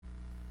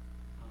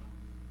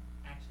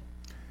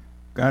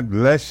God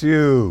bless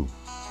you.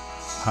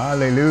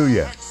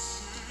 Hallelujah.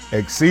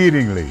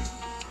 Exceedingly,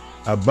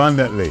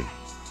 abundantly.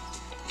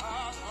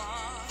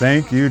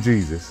 Thank you,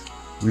 Jesus.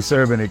 We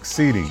serve an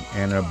exceeding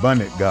and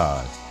abundant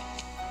God.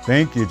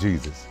 Thank you,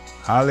 Jesus.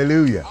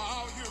 Hallelujah.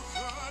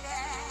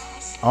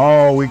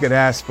 All we could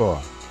ask for.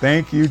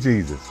 Thank you,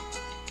 Jesus.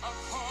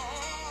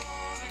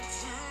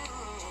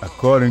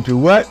 According to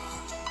what?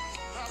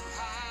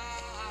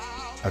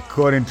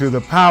 According to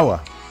the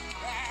power.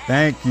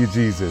 Thank you,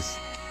 Jesus.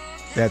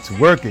 That's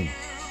working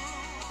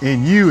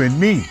in you and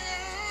me.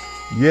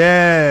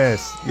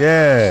 Yes,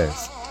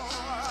 yes.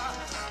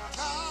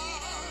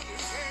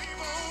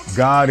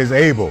 God is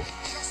able.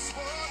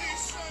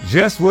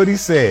 Just what he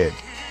said.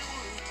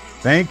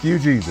 Thank you,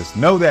 Jesus.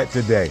 Know that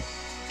today.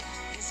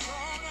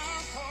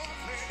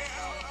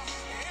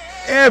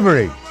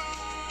 Every.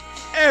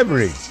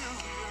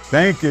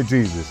 Thank you,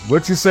 Jesus.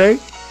 What you say?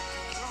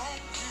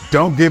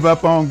 Don't give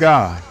up on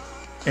God.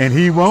 And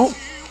he won't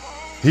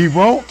give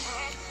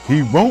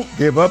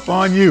up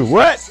on you.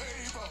 What?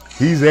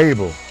 He's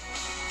able.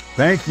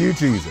 Thank you,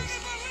 Jesus.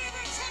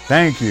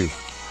 Thank you.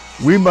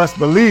 We must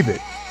believe it.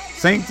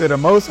 Saints of the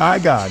Most High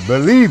God,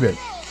 believe it.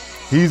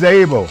 He's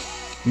able.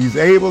 He's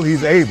able.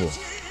 He's able.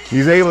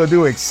 He's able to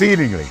do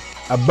exceedingly,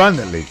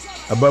 abundantly,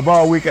 above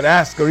all we could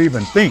ask or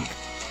even think.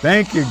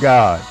 Thank you,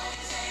 God.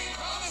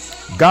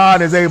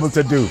 God is able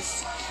to do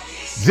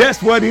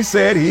just what he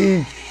said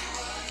he'll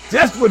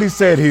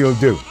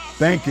do.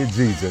 Thank you,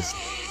 Jesus.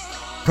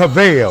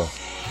 Prevail.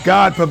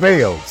 God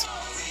prevails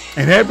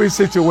in every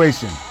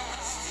situation,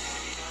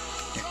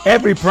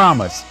 every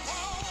promise.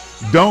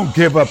 Don't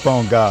give up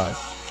on God.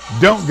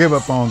 Don't give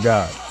up on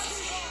God.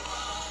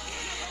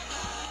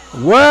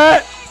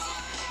 What?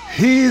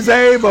 He's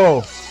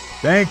able.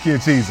 Thank you,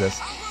 Jesus.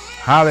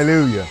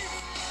 Hallelujah.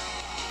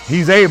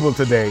 He's able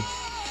today,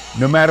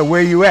 no matter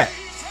where you at,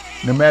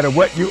 no matter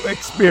what you're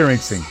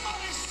experiencing.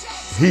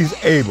 He's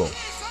able.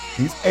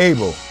 He's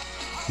able.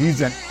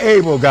 He's an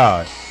able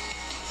God.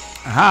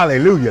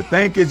 Hallelujah.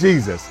 Thank you,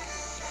 Jesus.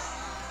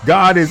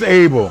 God is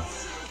able.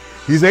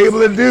 He's able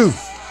to do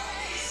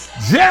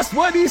just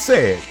what he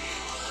said.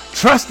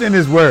 Trust in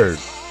his word.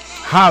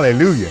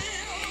 Hallelujah.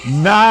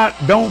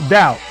 Don't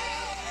doubt.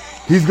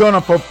 He's going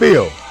to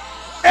fulfill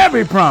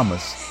every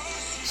promise.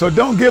 So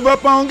don't give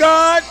up on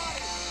God.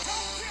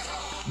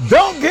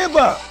 Don't give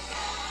up.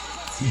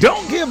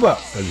 Don't give up,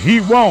 because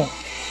he won't.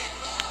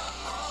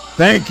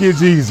 Thank you,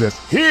 Jesus.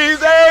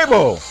 He's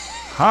able.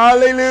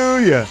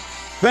 Hallelujah.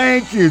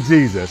 Thank you,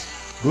 Jesus.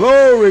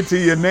 Glory to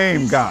your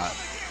name, God.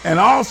 An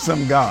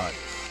awesome God.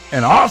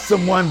 An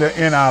awesome wonder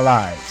in our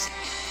lives.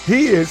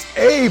 He is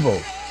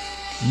able.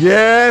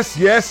 Yes,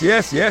 yes,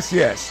 yes, yes,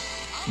 yes.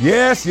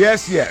 Yes,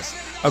 yes, yes.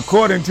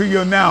 According to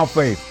your now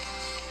faith.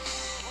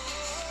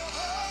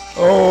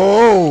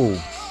 Oh,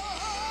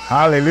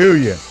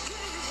 hallelujah.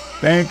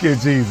 Thank you,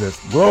 Jesus.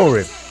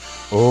 Glory.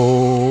 Oh,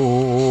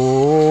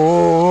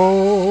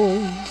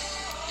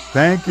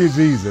 thank you,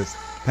 Jesus.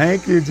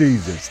 Thank you,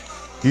 Jesus.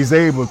 He's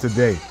able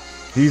today.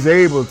 He's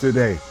able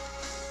today.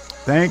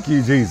 Thank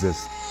you,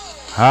 Jesus.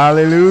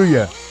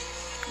 Hallelujah.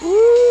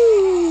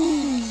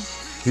 Woo.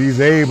 He's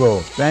able.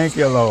 Thank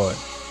you, Lord.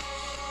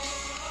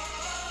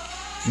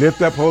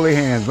 Lift up holy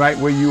hands right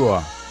where you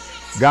are.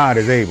 God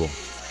is able.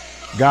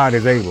 God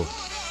is able.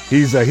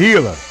 He's a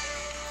healer.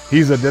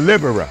 He's a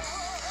deliverer.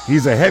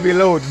 He's a heavy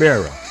load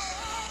bearer.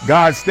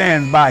 God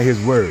stands by his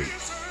word.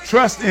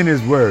 Trust in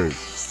his word.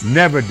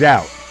 Never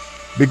doubt.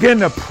 Begin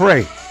to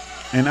pray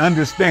and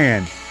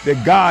understand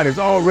that God is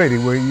already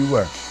where you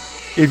were.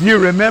 If you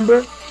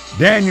remember,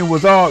 Daniel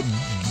was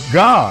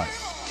God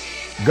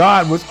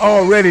was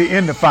already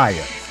in the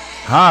fire.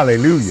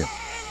 Hallelujah.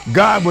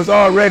 God was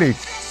already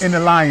in the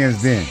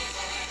lion's den.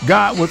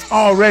 God was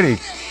already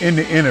in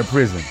the inner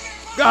prison.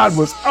 God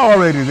was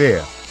already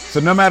there. So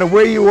no matter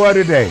where you are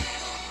today,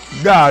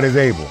 God is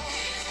able.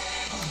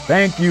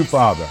 Thank you,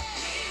 Father.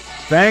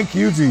 Thank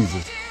you,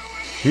 Jesus.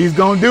 He's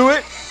going to do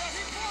it.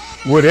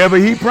 Whatever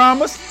he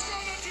promised,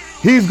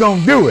 he's going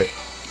to do it.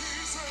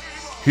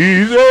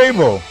 He's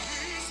able.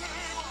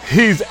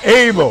 He's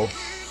able.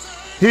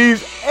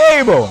 He's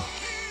able.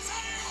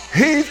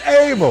 He's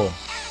able.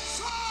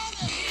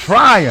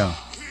 Triumph.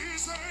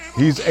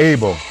 He's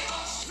able.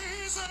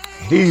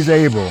 He's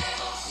able.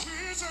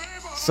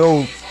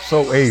 So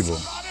able.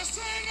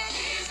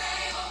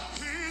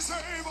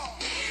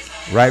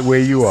 Right where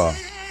you are,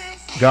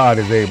 God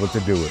is able to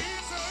do it.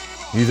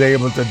 He's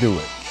able to do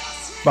it.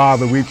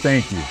 Father, we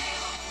thank you.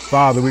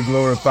 Father, we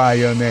glorify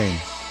your name.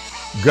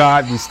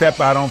 God, we step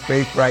out on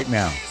faith right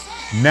now.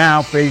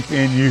 Now faith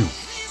in you,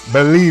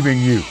 believing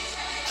you,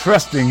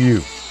 trusting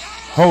you,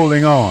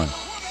 holding on.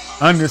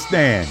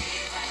 Understand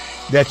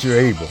that you're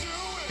able.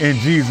 In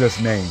Jesus'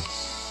 name,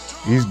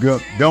 he's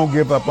good. Don't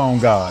give up on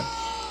God.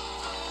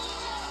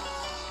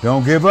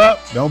 Don't give up.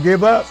 Don't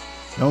give up.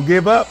 Don't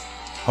give up.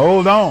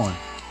 Hold on.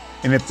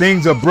 And if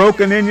things are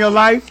broken in your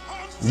life,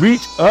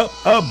 reach up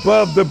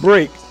above the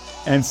break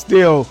and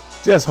still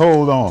just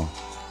hold on.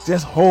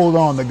 Just hold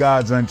on to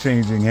God's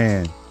unchanging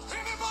hand.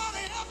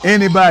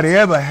 Anybody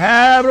ever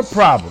have a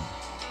problem?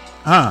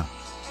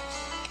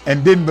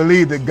 and didn't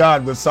believe that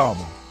God would solve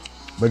them.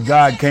 But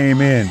God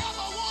came in.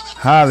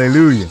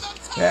 Hallelujah.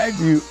 Have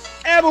you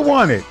ever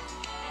wanted?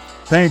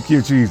 Thank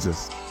you,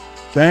 Jesus.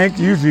 Thank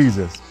you,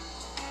 Jesus.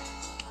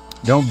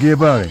 Don't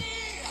give up.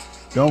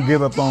 Don't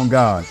give up on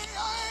God.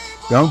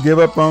 Don't give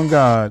up on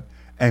God,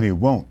 and he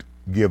won't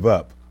give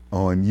up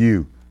on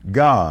you.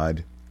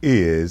 God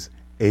is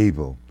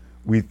able.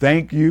 We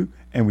thank you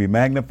and we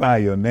magnify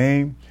your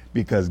name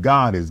because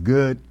God is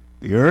good.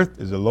 The earth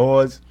is the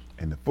Lord's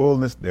and the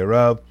fullness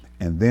thereof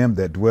and them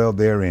that dwell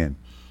therein.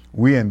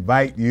 We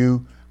invite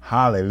you,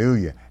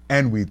 hallelujah,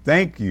 and we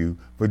thank you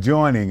for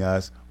joining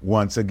us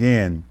once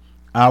again.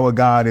 Our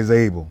God is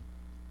able.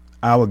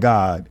 Our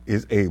God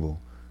is able.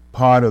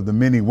 Part of the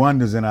many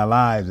wonders in our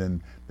lives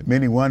and the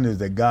many wonders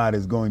that God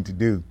is going to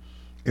do,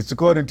 it's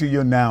according to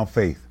your now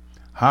faith.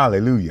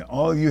 Hallelujah.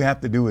 All you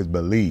have to do is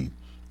believe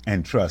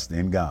and trust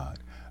in God.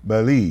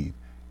 Believe,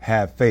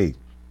 have faith,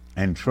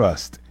 and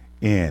trust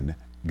in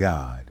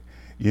God.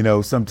 You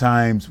know,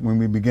 sometimes when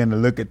we begin to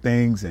look at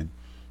things and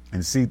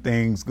see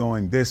things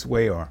going this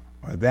way or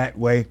that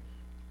way,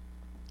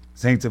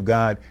 saints of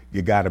God,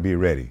 you got to be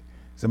ready.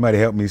 Somebody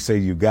help me say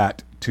you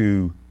got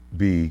to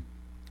be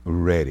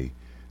ready.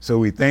 So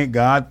we thank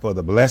God for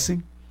the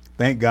blessing.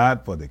 Thank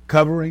God for the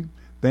covering.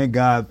 Thank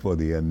God for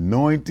the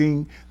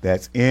anointing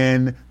that's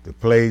in the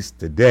place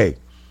today.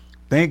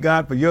 Thank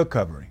God for your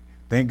covering.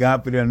 Thank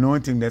God for the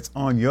anointing that's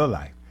on your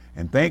life.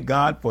 And thank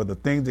God for the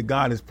things that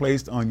God has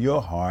placed on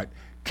your heart,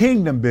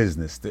 kingdom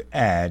business to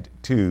add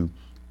to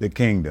the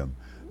kingdom.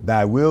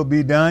 Thy will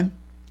be done.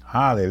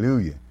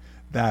 Hallelujah.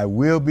 Thy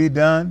will be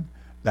done.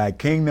 Thy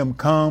kingdom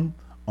come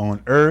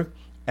on earth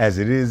as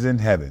it is in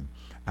heaven.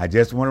 I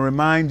just want to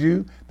remind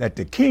you that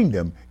the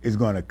kingdom is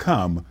going to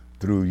come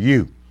through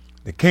you.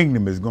 The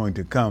kingdom is going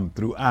to come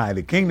through I.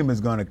 The kingdom is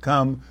going to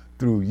come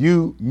through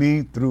you,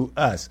 me, through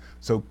us.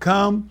 So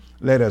come,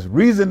 let us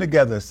reason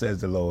together,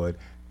 says the Lord.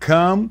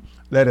 Come,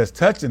 let us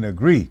touch and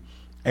agree.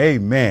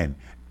 Amen.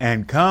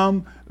 And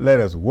come,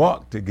 let us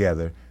walk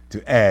together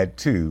to add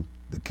to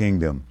the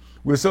kingdom.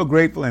 We're so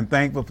grateful and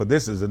thankful for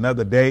this is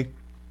another day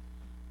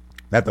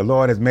that the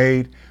Lord has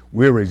made.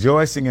 We're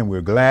rejoicing and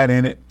we're glad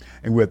in it.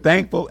 And we're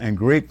thankful and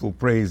grateful,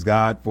 praise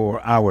God, for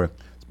our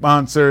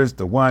sponsors,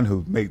 the one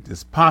who made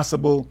this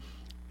possible,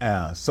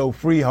 so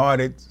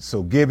free-hearted,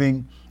 so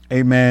giving,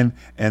 amen.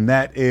 And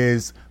that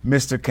is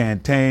Mr.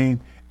 Cantain,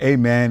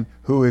 amen,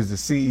 who is the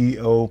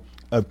CEO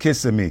of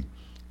Kisame,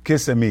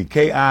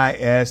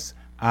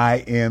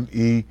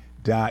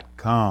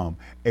 KISIME.com,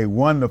 a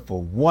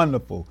wonderful,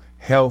 wonderful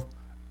health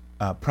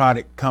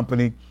product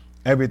company.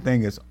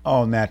 Everything is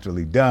all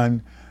naturally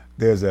done.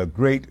 There's a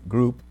great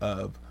group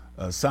of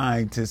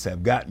scientists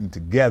have gotten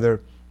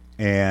together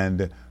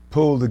and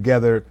pulled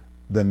together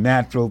the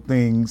natural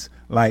things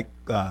like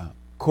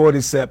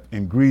cordyceps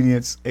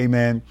ingredients,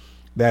 amen,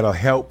 that'll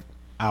help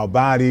our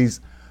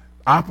bodies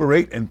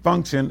operate and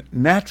function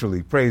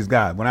naturally, praise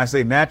God. When I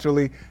say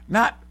naturally,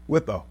 not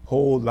with a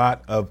whole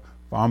lot of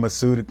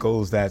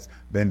pharmaceuticals that's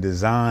been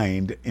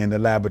designed in the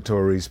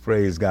laboratories,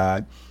 praise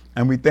God.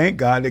 And we thank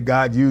God that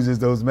God uses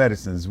those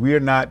medicines. We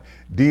are not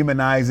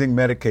demonizing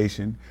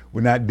medication.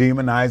 We're not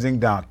demonizing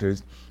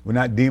doctors. We're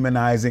not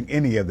demonizing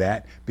any of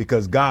that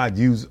because God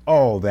used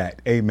all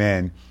that,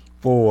 amen,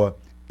 for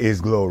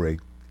his glory.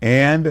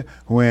 And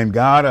when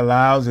God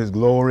allows his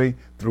glory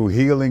through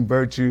healing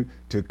virtue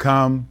to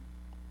come,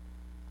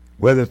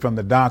 whether it's from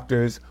the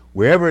doctors,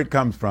 wherever it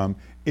comes from,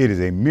 it is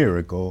a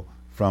miracle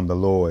from the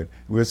Lord.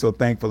 We're so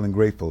thankful and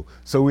grateful.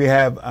 So we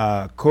have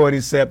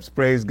cordyceps,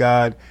 praise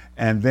God,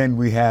 and then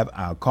we have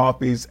our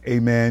coffees,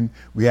 amen.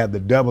 We have the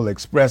double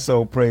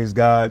espresso, praise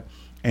God,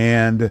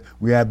 and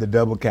we have the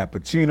double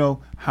cappuccino,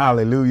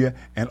 hallelujah.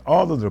 And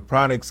all of the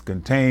products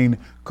contain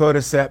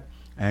cordyceps,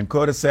 and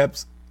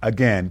cordyceps,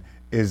 again,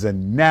 is a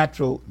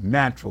natural,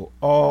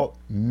 all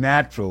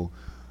natural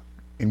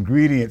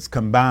ingredients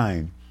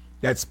combined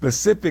that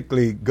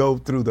specifically go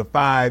through the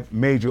 5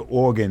 major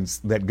organs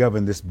that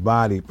govern this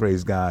body,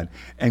 praise God,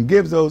 and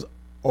gives those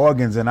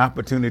organs an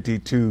opportunity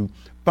to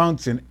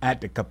function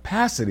at the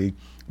capacity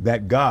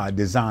that God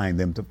designed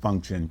them to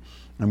function.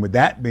 And with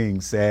that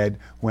being said,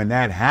 when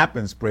that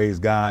happens, praise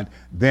God,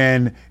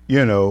 then,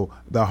 you know,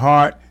 the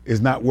heart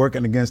is not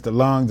working against the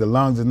lungs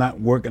is not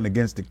working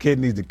against the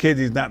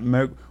kidneys not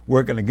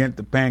working against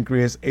the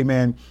pancreas,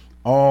 amen.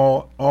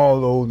 All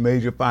those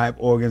major 5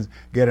 organs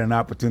get an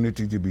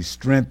opportunity to be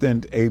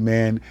strengthened,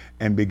 amen,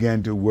 and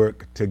begin to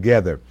work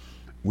together.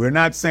 We're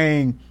not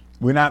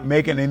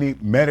making any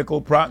medical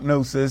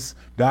prognosis,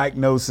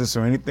 diagnosis,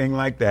 or anything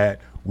like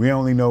that. We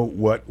only know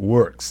what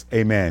works,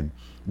 amen.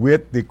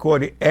 With the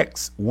Cordy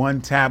X,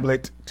 1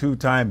 tablet 2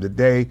 times a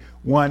day,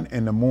 1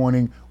 in the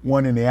morning,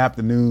 1 in the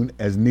afternoon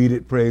as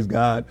needed, praise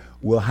God,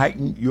 will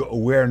heighten your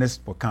awareness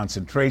for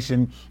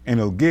concentration and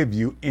it'll give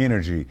you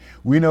energy.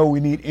 We know we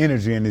need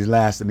energy in these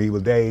last and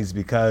evil days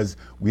because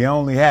we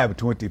only have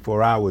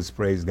 24 hours,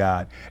 praise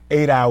God.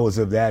 8 hours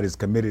of that is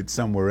committed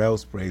somewhere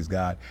else, praise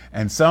God.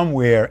 And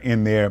somewhere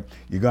in there,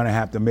 you're going to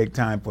have to make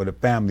time for the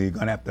family. You're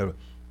going to have to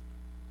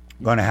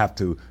going to have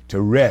to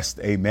rest,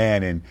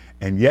 amen,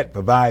 and yet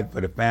provide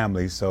for the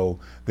family. So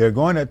they're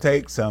going to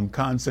take some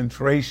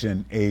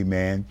concentration,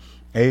 amen,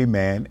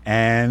 amen,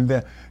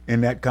 and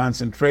in that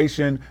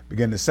concentration,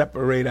 begin to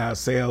separate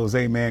ourselves,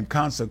 amen,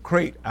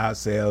 consecrate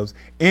ourselves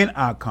in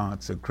our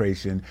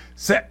consecration,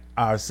 set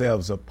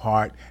ourselves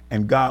apart,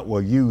 and God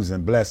will use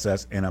and bless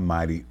us in a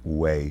mighty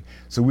way.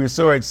 So we're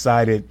so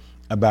excited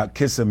about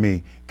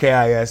Kisame,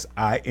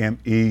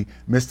 Kisime,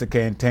 Mr.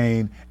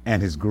 Cantain,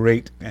 and his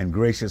great and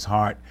gracious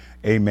heart,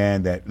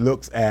 amen, that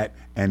looks at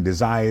and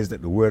desires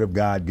that the word of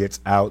God gets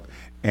out.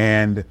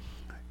 And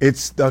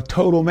it's the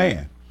total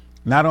man,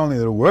 not only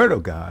the word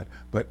of God,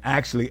 but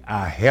actually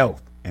our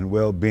health and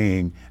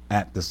well-being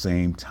at the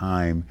same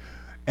time.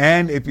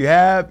 And if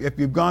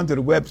you've gone to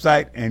the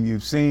website and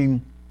you've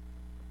seen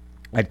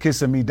at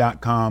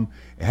Kisame.com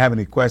and have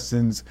any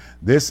questions,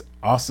 this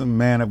awesome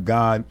man of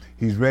God,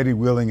 he's ready,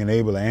 willing, and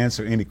able to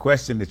answer any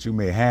question that you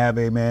may have,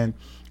 amen.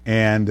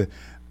 And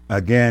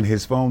again,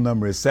 his phone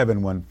number is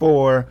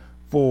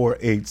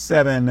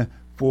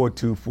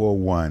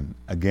 714-487-4241.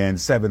 Again,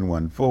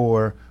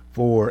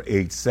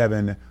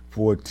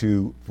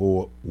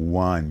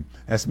 714-487-4241.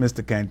 That's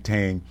Mr.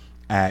 Cantain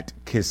at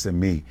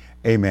Kisame.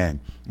 Amen.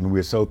 And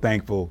we're so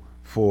thankful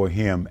for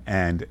him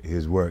and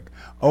his work.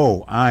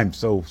 Oh, I'm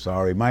so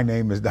sorry. My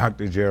name is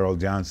Dr. Gerald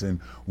Johnson.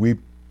 We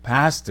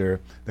pastor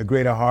the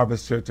Greater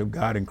Harvest Church of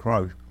God in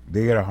Christ,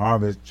 the Greater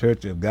Harvest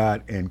Church of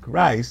God in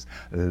Christ,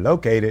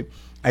 located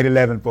at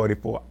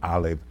 1144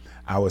 Olive.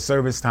 Our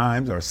service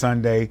times are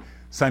Sunday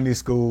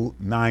school,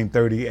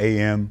 9:30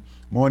 a.m.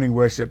 Morning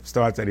worship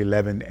starts at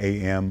 11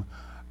 a.m.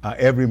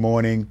 Every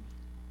morning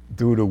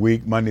through the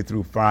week, Monday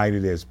through Friday,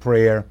 there's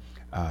prayer,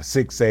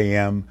 6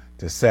 a.m.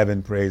 to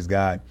 7, praise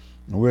God.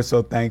 And we're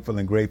so thankful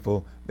and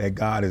grateful that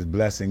God is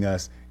blessing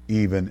us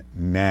even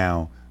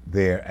now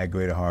there at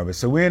Greater Harvest.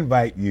 So we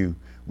invite you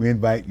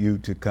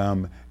to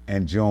come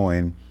and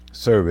join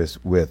service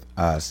with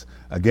us.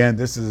 Again,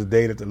 this is a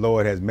day that the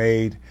Lord has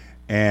made,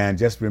 and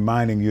just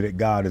reminding you that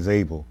God is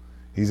able.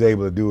 He's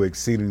able to do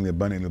exceedingly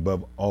abundantly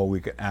above all we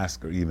could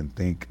ask or even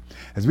think.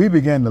 As we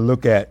begin to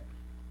look at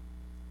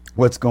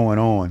what's going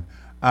on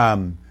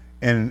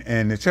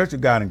in the Church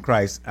of God in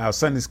Christ, our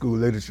Sunday school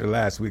literature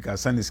last week, our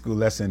Sunday school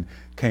lesson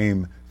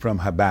came from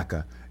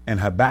Habakkuk. And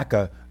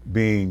Habakkuk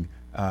being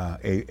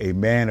a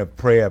man of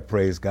prayer,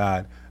 praise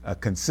God,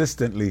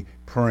 consistently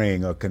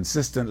praying or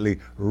consistently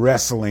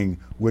wrestling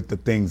with the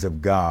things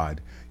of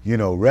God. You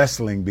know,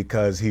 wrestling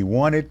because he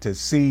wanted to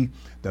see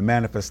the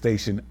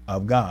manifestation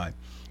of God.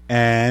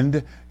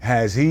 And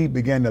as he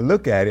began to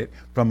look at it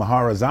from a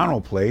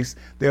horizontal place,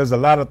 there's a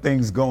lot of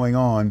things going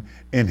on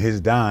in his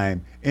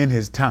time, in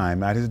his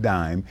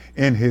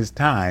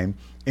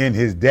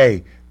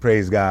day,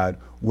 praise God,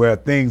 where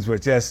things were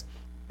just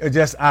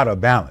out of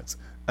balance.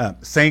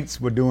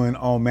 Saints were doing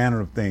all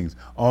manner of things.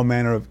 All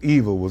manner of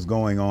evil was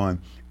going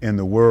on in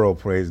the world,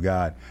 praise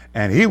God.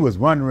 And he was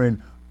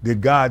wondering,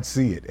 did God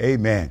see it?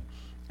 Amen.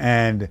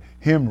 And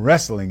him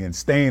wrestling and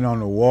staying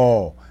on the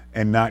wall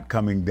and not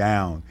coming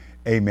down.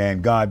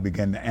 Amen. God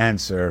began to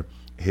answer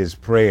his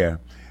prayer.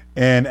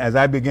 And as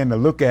I began to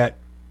look at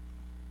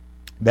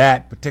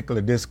that particular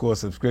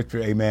discourse of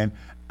scripture, amen,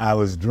 I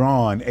was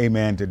drawn,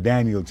 amen, to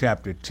Daniel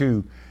chapter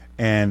 2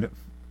 and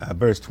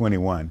verse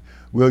 21.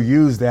 We'll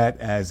use that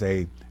as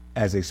a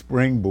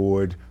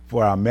springboard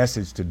for our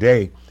message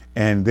today,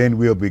 and then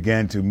we'll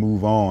begin to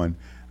move on.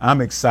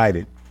 I'm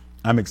excited.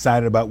 I'm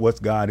excited about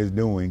what God is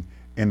doing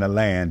in the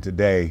land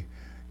today.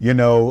 You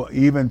know,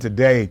 even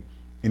today,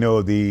 you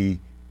know, the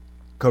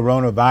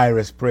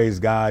coronavirus, praise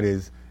God,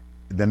 is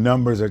the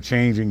numbers are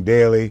changing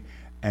daily,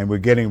 and we're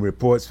getting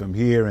reports from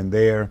here and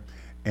there.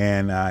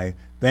 And I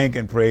thank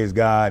and praise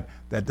God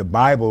that the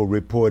Bible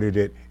reported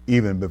it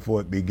even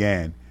before it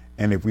began.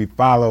 And if we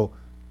follow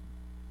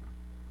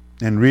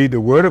and read the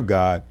Word of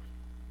God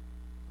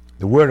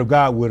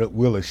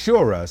will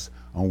assure us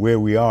on where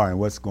we are and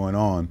what's going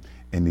on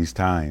in these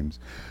times.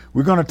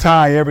 We're going to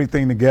tie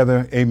everything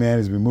together, amen,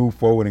 as we move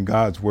forward in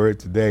God's Word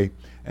today.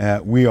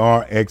 We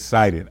are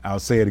excited. I'll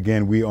say it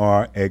again. We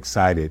are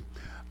excited.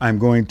 I'm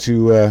going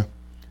to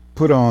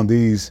put on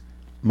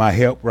my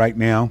help right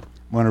now.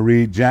 I'm going to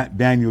read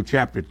Daniel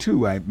chapter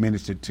 2. I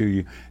ministered to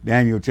you.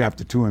 Daniel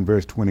chapter 2 and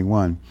verse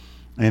 21.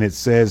 And it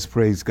says,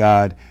 praise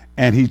God,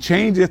 and he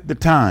changeth the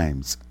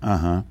times.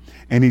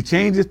 And he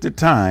changeth the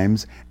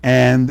times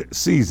and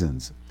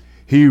seasons.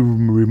 He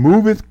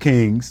removeth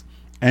kings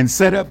and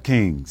set up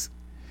kings.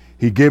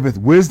 He giveth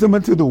wisdom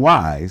unto the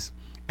wise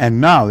and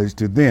knowledge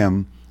to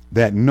them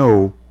that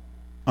know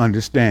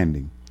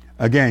understanding.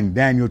 Again,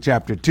 Daniel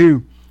chapter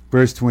 2,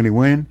 verse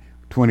 21,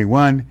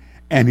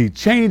 and he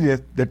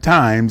changeth the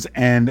times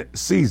and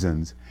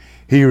seasons.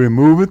 He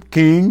removeth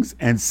kings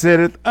and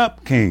setteth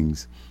up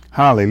kings.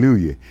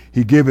 Hallelujah.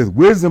 He giveth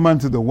wisdom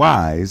unto the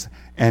wise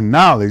and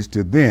knowledge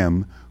to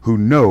them who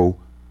know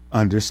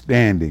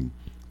understanding.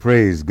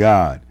 Praise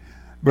God.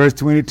 Verse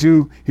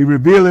 22, he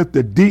revealeth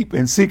the deep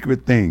and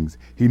secret things.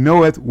 He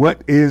knoweth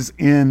what is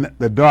in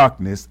the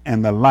darkness,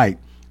 and the light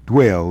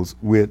dwells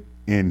with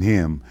in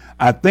him.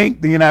 I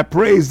thank thee and I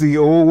praise thee,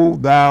 O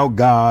thou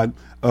God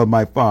of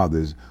my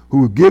fathers,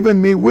 who have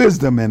given me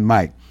wisdom and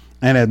might,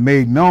 and have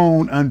made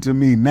known unto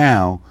me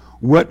now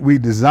what we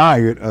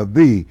desired of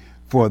thee,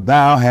 for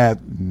thou hast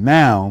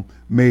now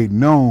made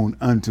known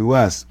unto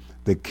us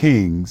the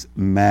king's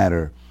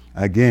matter.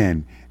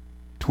 Again,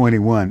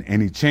 21,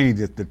 and he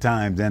changeth the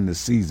times and the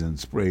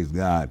seasons, praise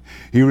God.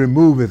 He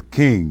removeth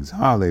kings,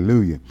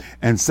 hallelujah,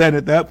 and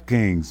setteth up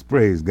kings,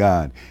 praise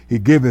God. He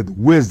giveth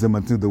wisdom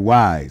unto the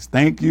wise,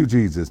 thank you,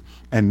 Jesus,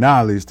 and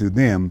knowledge to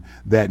them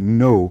that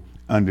know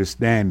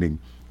understanding.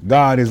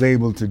 God is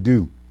able to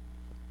do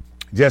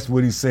just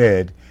what he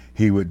said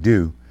he would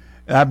do.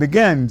 And I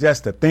began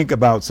just to think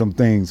about some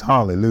things,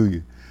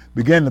 hallelujah.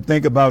 Begin to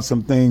think about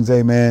some things,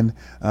 amen.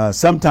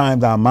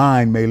 Sometimes our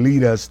mind may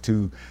lead us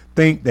to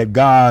think that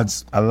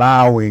God's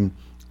allowing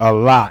a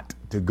lot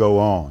to go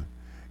on.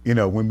 You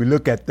know, when we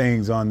look at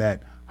things on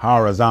that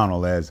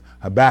horizontal, as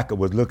Habakkuk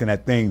was looking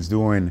at things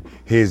during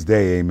his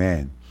day,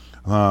 amen.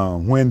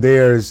 When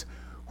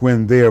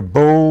there are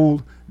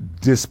bold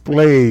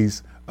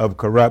displays of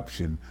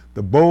corruption,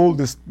 the bold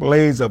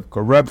displays of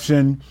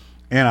corruption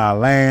in our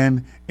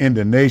land, in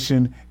the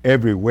nation,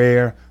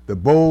 everywhere, the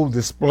bold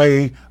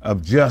display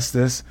of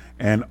justice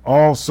and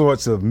all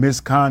sorts of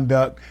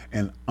misconduct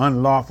and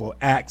unlawful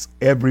acts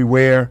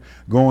everywhere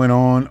going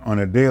on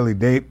a daily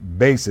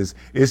basis.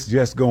 It's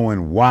just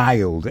going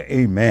wild.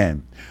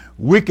 Amen.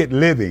 Wicked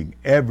living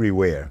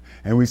everywhere.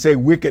 And we say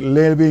wicked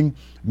living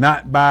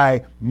not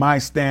by my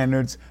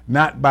standards,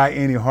 not by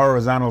any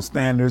horizontal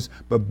standards,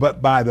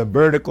 but by the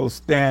vertical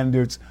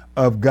standards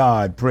of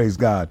God. Praise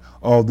God.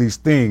 All these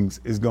things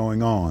is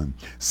going on.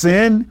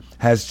 Sin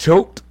has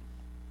choked,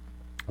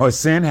 or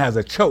sin has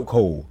a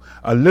chokehold,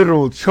 a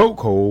literal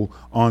chokehold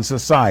on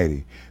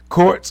society.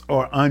 Courts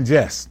are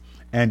unjust,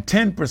 and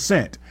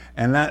 10%,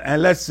 and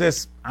let's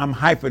just, I'm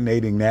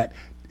hyphenating that,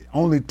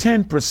 only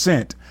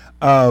 10%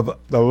 of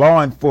the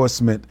law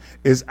enforcement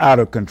is out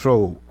of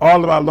control.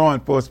 All of our law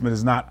enforcement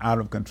is not out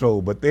of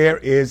control, but there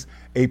is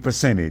a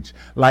percentage.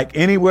 Like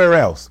anywhere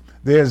else,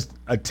 there's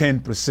a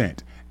 10%.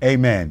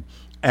 Amen.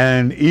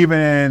 And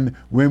even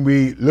when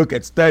we look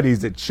at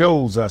studies, it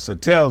shows us or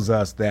tells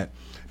us that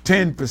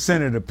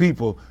 10% of the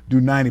people do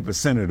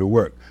 90% of the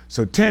work.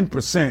 So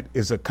 10%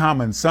 is a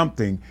common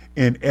something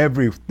in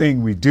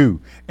everything we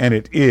do, and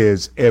it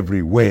is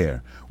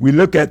everywhere. We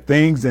look at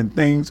things and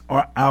things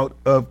are out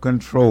of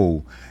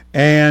control.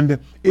 And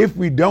if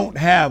we don't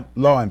have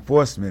law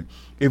enforcement,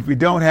 if we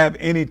don't have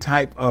any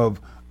type of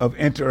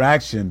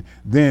interaction,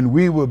 then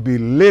we will be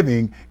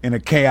living in a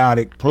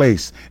chaotic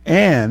place.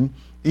 And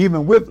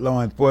even with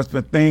law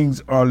enforcement,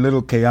 things are a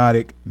little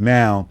chaotic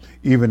now,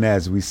 even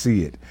as we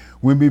see it.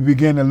 When we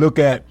begin to look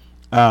at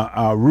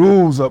our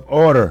rules of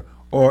order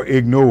are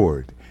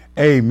ignored.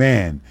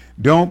 Amen.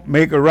 Don't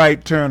make a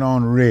right turn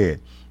on red.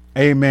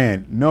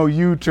 Amen. No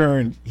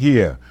U-turn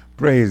here.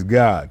 Praise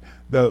God.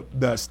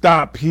 The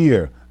stop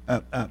here.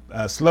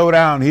 Slow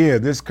down here.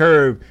 This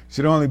curve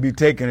should only be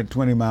taken at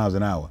 20 miles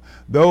an hour.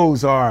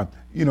 Those are,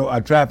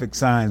 our traffic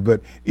signs,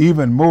 but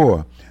even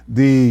more,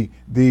 the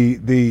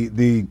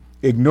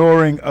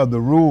ignoring of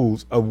the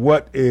rules of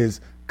what is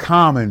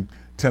common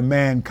to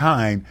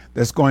mankind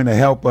that's going to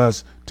help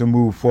us to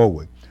move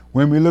forward.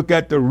 When we look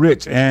at the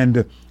rich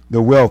and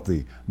the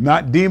wealthy,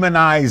 not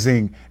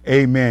demonizing,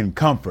 amen,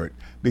 comfort,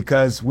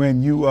 because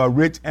when you are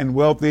rich and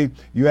wealthy,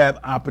 you have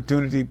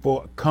opportunity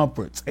for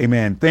comforts,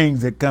 amen,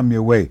 things that come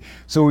your way.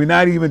 So we're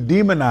not even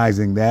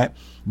demonizing that,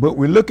 but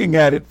we're looking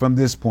at it from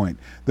this point.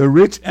 The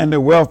rich and the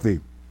wealthy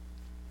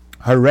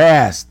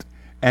harassed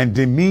and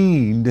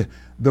demeaned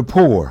the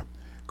poor.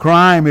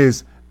 Crime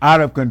is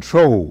out of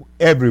control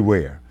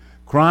everywhere.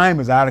 Crime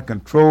is out of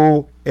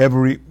control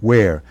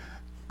everywhere.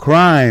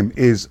 Crime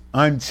is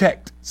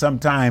unchecked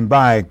sometimes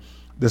by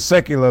the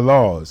secular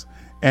laws,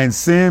 and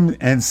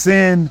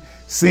sin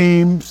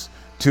seems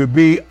to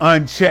be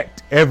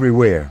unchecked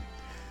everywhere.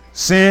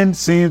 Sin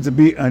seems to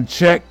be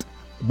unchecked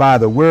by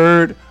the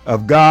word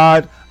of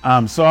God.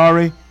 I'm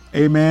sorry.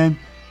 Amen.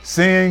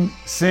 Sin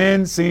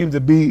seems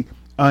to be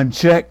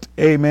unchecked.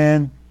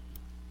 Amen.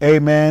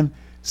 Amen.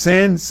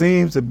 Sin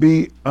seems to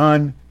be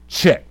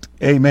unchecked.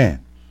 Amen.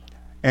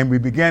 And we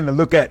began to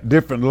look at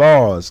different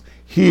laws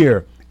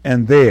here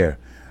and there.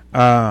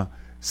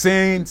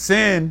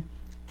 Sin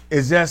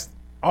is just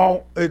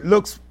all, it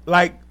looks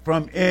like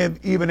from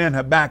even in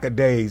Habakkuk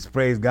days,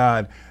 praise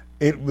God,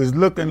 it was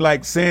looking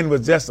like sin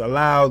was just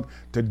allowed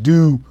to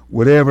do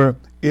whatever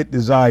it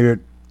desired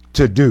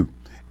to do.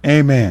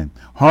 Amen.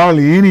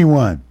 Hardly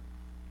anyone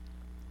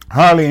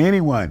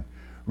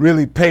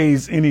really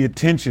pays any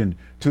attention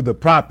to the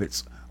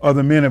prophets or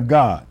the men of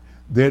God.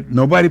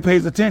 Nobody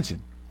pays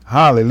attention.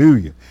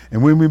 Hallelujah.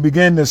 And when we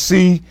begin to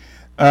see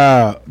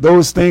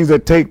those things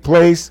that take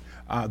place,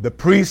 the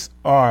priests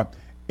are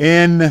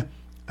in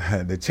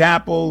the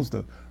chapels,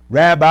 the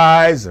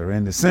rabbis are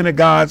in the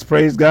synagogues,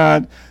 praise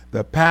God,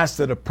 the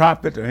pastor, the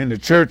prophet are in the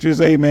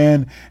churches,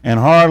 amen, and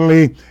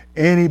hardly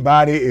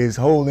anybody is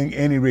holding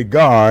any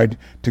regard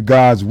to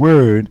God's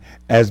word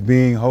as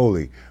being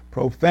holy.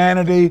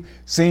 Profanity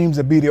seems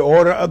to be the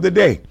order of the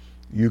day.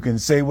 You can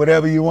say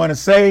whatever you want to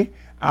say.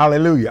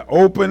 Hallelujah.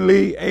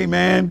 Openly.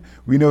 Amen.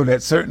 We know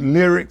that certain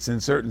lyrics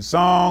and certain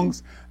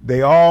songs,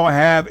 they all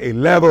have a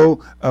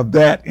level of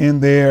that in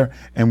there.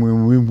 And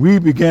when we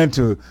begin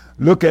to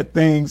look at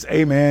things,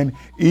 amen,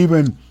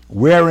 even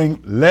wearing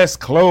less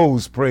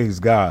clothes, praise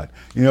God.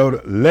 You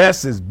know,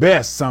 less is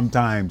best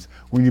sometimes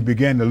when you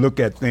begin to look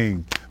at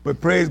things.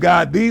 But praise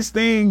God, these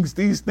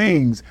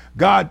things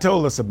God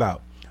told us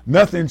about.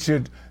 Nothing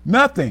should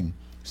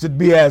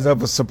be as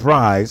of a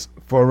surprise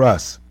for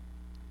us.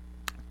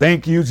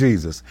 Thank you,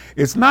 Jesus.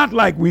 It's not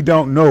like we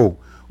don't know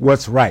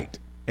what's right.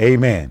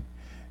 Amen.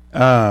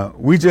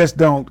 We just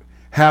don't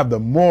have the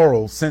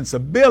moral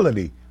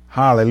sensibility,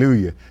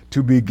 hallelujah,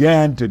 to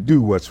begin to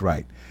do what's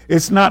right.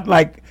 It's not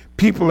like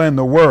people in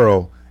the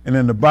world and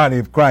in the body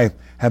of Christ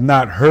have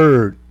not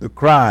heard the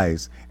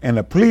cries and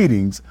the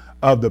pleadings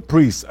of the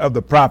priests, of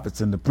the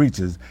prophets and the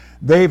preachers.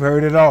 They've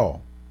heard it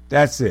all.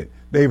 That's it.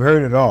 They've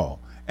heard it all.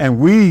 And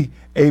we,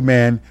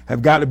 amen,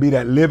 have got to be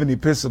that living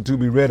epistle to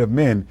be read of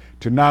men,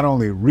 to not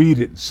only read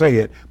it and say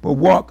it, but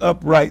walk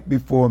upright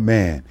before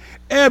man.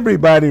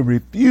 Everybody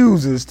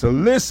refuses to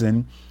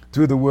listen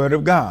to the word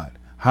of God.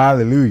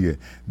 Hallelujah.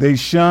 They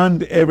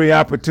shunned every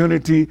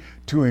opportunity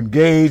to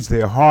engage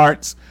their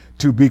hearts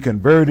to be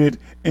converted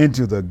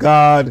into the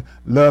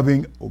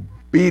God-loving,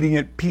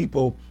 obedient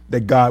people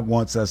that God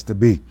wants us to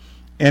be.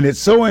 And it's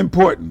so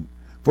important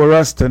for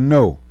us to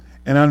know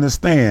and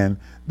understand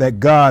that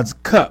God's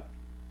cup,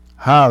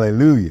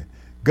 hallelujah,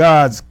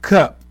 God's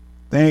cup,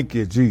 thank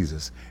you,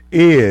 Jesus,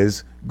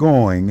 is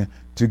going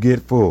to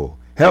get full.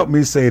 Help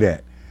me say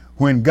that.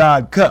 When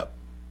God's cup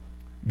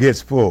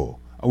gets full.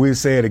 We'll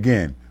say it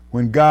again.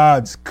 When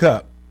God's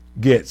cup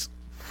gets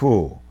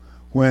full.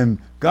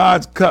 When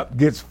God's cup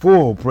gets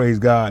full, praise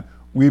God,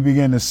 we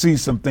begin to see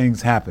some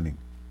things happening.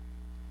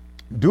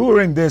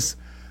 During during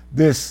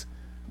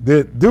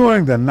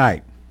the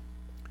night,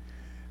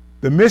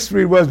 the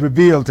mystery was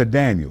revealed to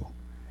Daniel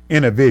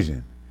in a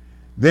vision.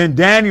 Then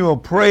Daniel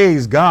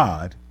praised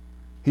God.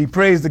 He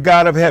praised the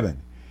God of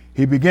heaven.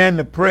 He began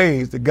to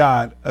praise the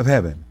God of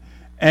heaven.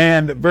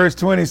 And verse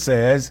 20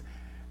 says,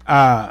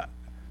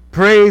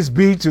 praise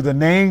be to the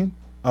name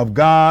of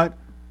God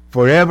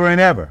forever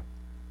and ever.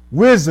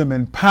 Wisdom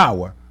and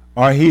power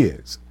are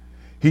his.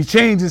 He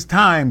changes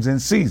times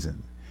and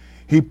seasons.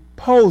 He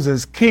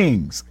poses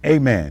kings.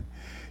 Amen.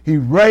 He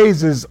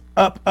raises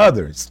up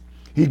others.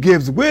 He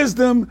gives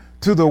wisdom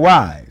to the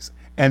wise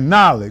and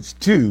knowledge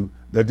to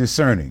the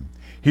discerning.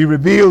 He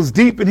reveals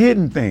deep and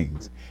hidden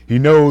things. He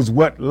knows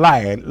what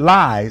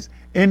lies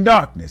in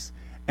darkness,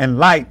 and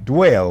light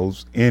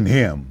dwells in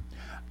him.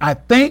 I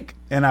thank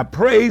and I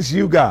praise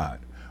you, God,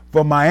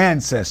 for my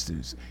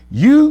ancestors.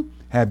 You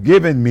have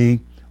given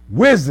me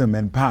wisdom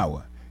and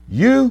power.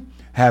 You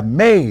have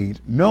made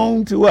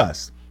known to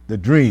us the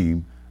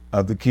dream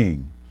of the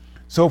king.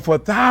 So for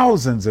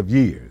thousands of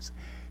years,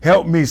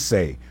 help me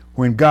say,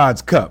 when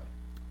God's cup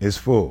is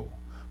full.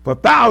 For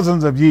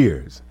thousands of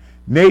years,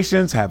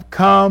 nations have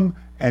come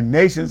and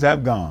nations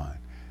have gone.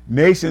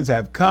 Nations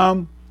have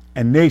come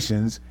and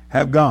nations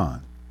have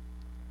gone.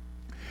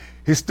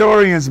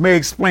 Historians may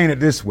explain it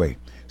this way.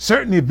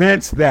 Certain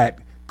events that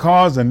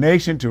cause a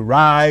nation to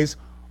rise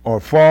or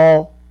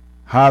fall,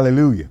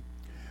 hallelujah.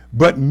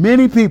 But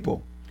many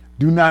people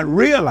don't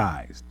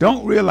realize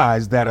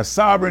that a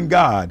sovereign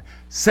God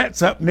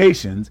sets up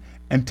nations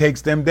and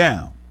takes them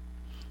down.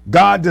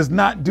 God does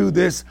not do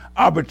this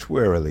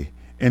arbitrarily.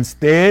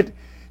 Instead,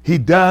 he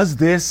does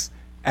this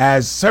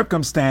as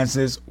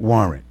circumstances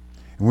warrant.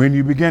 When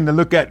you begin to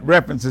look at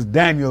references,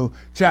 Daniel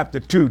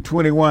chapter 2,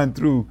 21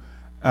 through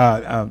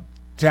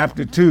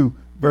chapter 2,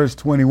 verse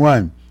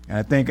 21, and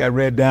I think I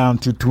read down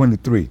to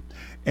 23,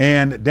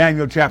 and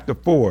Daniel chapter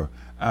 4,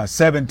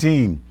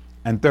 17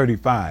 and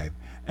 35.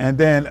 And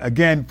then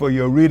again, for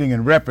your reading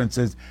and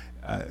references,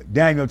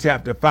 Daniel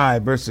chapter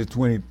 5, verses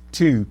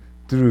 22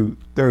 through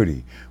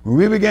 30. When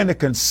we begin to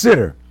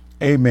consider,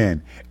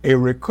 amen, a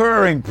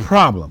recurring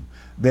problem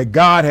that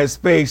God has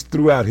faced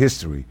throughout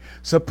history.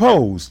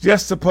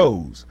 Just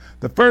suppose,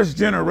 the first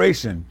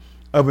generation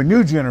of a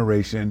new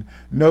generation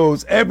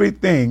knows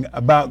everything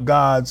about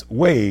God's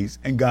ways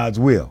and God's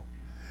will.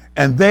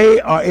 And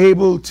they are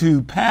able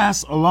to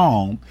pass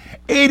along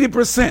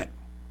 80%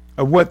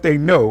 of what they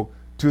know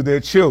to their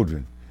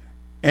children.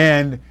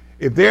 And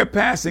if they're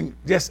passing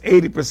just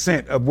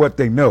 80% of what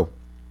they know,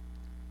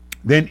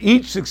 then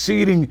each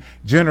succeeding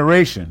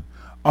generation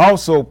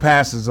also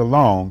passes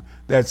along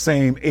that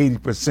same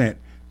 80%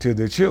 to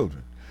their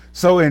children.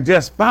 So in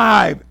just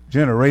 5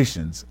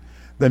 generations,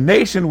 the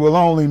nation will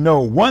only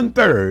know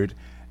 1/3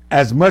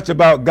 as much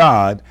about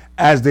God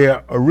as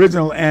their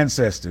original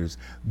ancestors.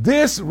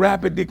 This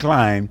rapid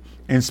decline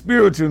in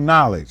spiritual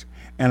knowledge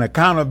and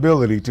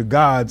accountability to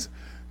God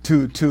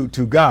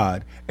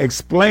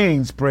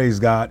explains, praise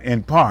God,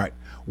 in part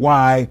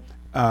why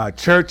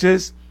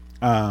churches,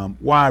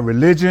 why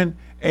religion,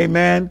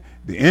 amen,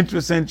 the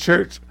interest in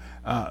church,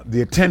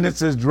 the attendance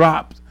has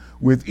dropped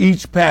with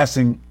each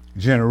passing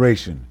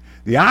generation.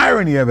 The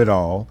irony of it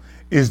all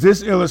is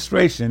this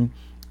illustration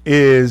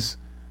is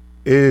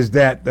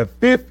that the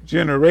fifth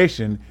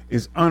generation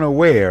is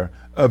unaware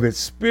of its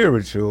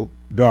spiritual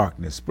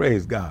darkness.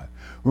 Praise God.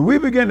 When we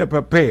begin to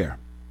prepare,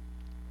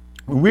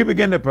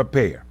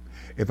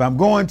 if I'm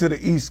going to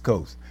the East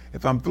Coast,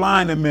 if I'm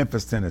flying to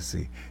Memphis,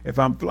 Tennessee, if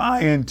I'm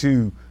flying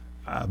to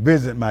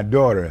visit my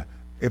daughter,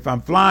 if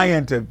I'm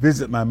flying to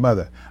visit my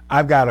mother,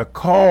 I've got to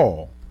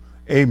call,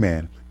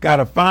 amen, got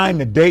to find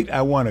the date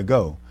I want to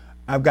go.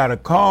 I've got to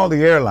call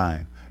the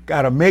airline,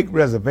 got to make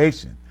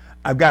reservation.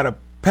 I've got to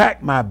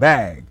pack my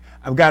bag.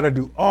 I've got to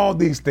do all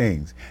these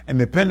things. And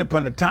depending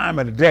upon the time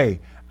of the day,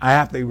 I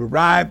have to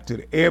arrive to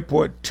the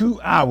airport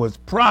 2 hours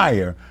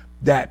prior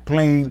that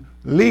plane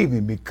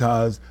leaving,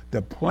 because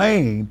the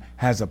plane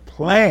has a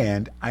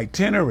planned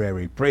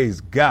itinerary. Praise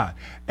God.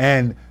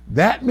 And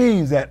that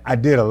means that I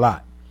did a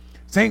lot.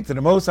 Saints of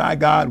the Most High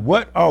God,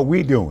 what are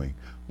we doing?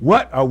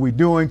 What are we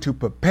doing to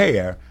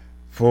prepare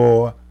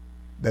for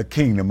the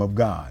kingdom of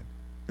God?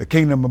 The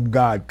kingdom of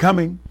God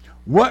coming.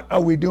 What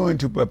are we doing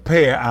to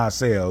prepare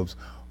ourselves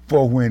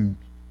for when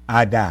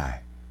I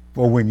die,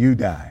 for when you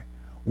die?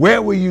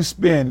 Where will you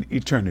spend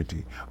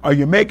eternity? Are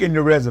you making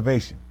your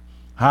reservation?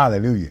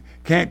 Hallelujah.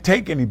 Can't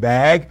take any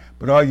bag,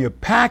 but are you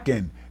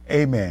packing?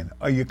 Amen.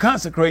 Are you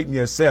consecrating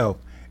yourself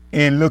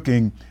in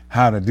looking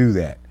how to do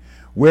that?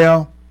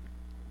 Well,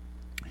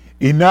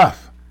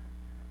 enough.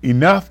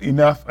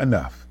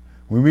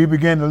 When we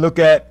begin to look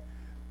at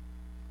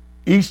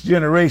each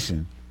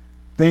generation,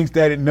 thinks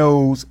that it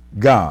knows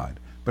God.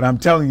 But I'm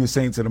telling you,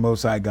 saints of the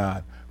Most High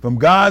God, from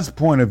God's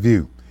point of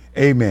view,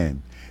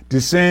 amen,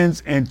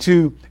 descends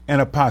into an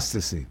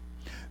apostasy.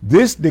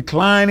 This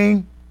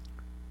declining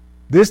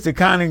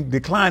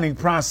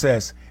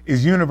process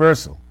is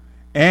universal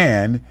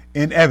and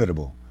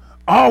inevitable,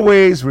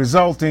 always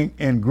resulting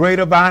in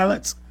greater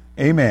violence.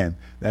 Amen.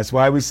 That's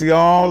why we see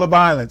all the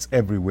violence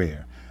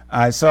everywhere.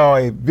 I saw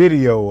a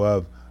video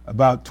of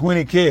about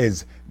 20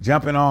 kids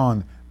jumping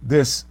on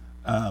this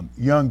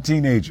young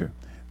teenager.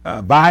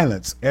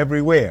 Violence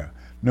everywhere.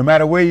 No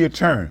matter where you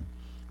turn,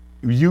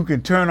 you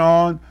can turn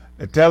on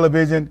the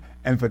television,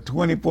 and for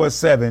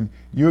 24/7,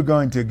 you're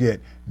going to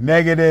get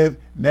negative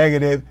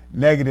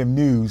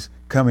news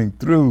coming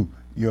through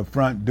your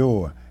front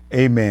door.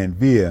 Amen.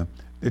 Via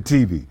the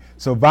TV.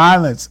 So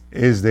violence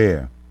is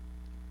there.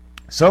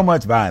 So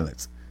much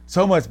violence.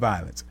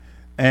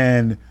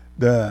 And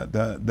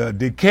the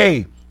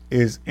decay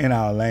is in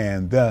our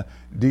land. The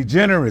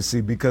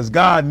degeneracy, because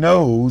God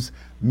knows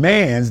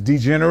man's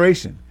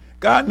degeneration.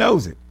 God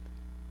knows it.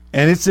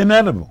 And it's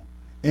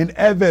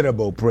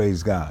inevitable.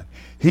 Praise God.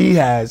 He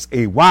has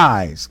a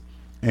wise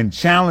and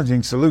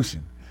challenging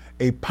solution,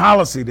 a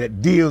policy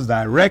that deals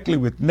directly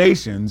with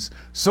nations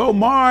so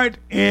marred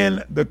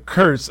in the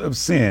curse of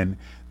sin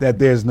that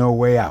there's no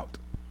way out.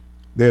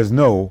 There's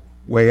no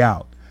way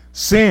out.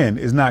 Sin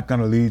is not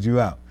going to lead you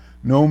out.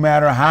 No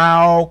matter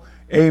how,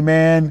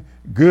 amen,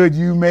 good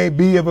you may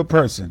be of a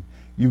person,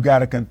 you got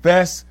to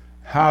confess,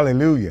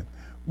 hallelujah,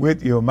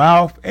 with your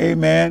mouth,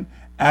 amen,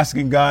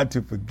 asking God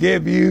to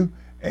forgive you,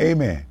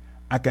 amen.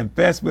 I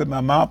confess with my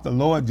mouth the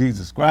Lord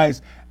Jesus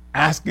Christ,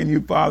 asking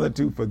you, Father,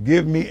 to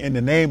forgive me in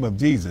the name of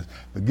Jesus.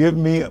 Forgive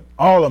me of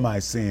all of my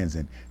sins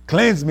and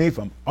cleanse me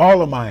from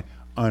all of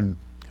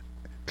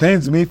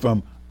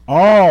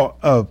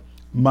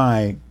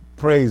my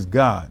praise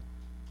God.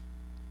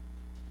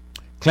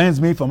 Cleanse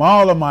me from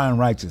all of my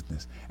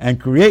unrighteousness and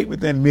create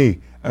within me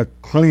a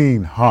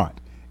clean heart.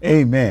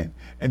 Amen.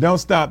 And don't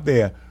stop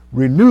there.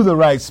 Renew the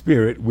right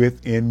spirit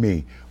within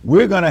me.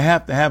 We're going to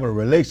have a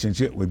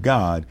relationship with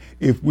God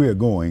if we're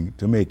going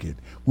to make it.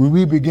 When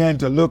we begin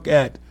to look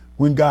at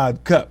when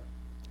God's cup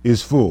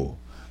is full,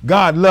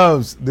 God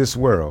loves this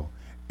world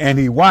and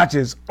he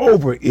watches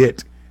over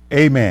it,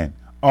 amen,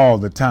 all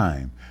the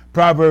time.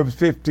 Proverbs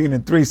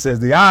 15:3 says,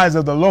 the eyes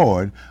of the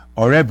Lord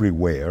are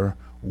everywhere,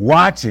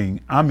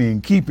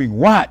 keeping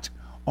watch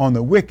on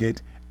the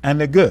wicked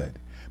and the good,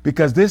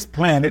 because this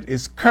planet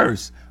is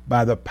cursed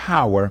by the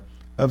power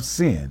of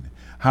sin.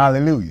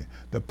 Hallelujah.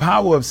 The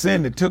power of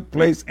sin that took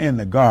place in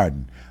the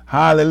garden.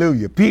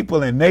 Hallelujah.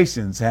 People and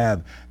nations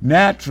have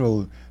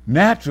naturally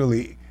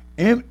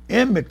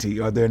enmity,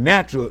 or they're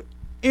natural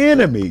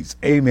enemies,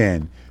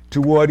 amen,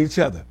 toward each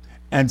other.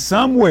 And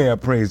somewhere,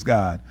 praise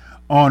God,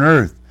 on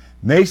earth,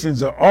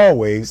 nations are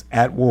always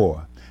at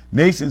war.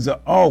 Nations are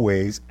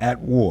always at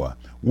war,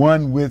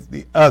 one with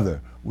the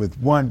other, with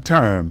one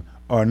term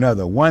or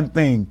another, one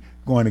thing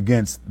going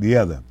against the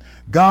other.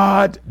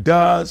 God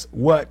does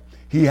what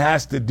he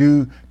has to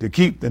do to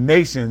keep the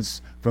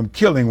nations from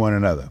killing one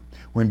another.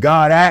 When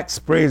God acts,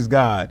 praise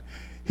God,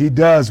 he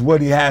does what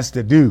he has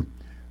to do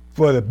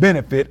for the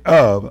benefit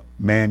of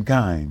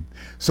mankind.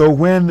 So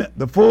when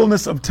the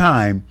fullness of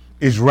time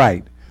is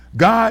right,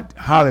 God,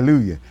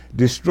 hallelujah,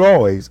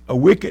 destroys a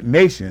wicked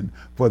nation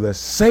for the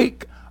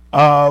sake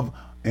of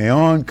an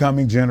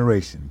oncoming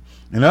generation.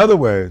 In other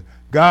words,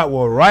 God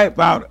will wipe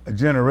out a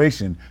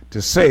generation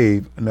to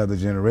save another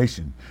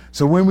generation.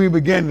 So when we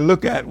begin to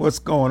look at what's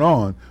going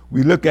on,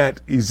 we look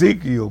at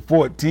Ezekiel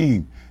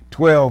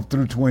 14:12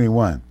 through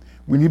 21.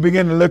 When you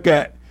begin to look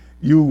at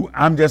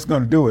I'm just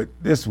going to do it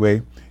this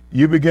way.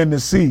 You begin to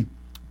see,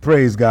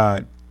 praise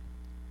God,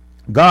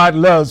 God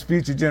loves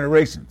future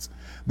generations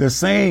the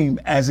same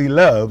as he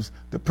loves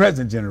the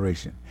present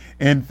generation.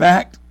 In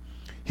fact,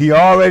 he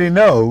already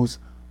knows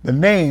the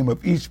name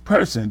of each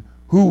person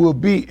who will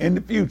be in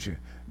the future.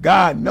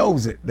 God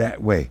knows it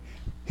that way.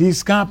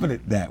 He's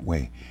confident that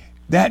way.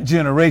 That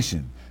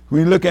generation,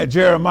 when you look at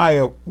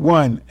Jeremiah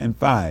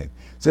 1:5, it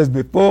says,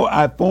 before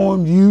I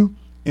formed you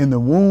in the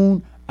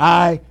womb,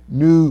 I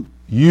knew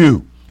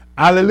you.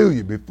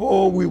 Hallelujah.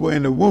 Before we were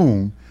in the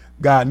womb,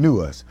 God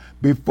knew us.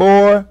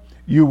 Before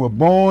you were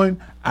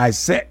born, I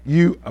set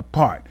you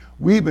apart.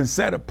 We've been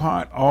set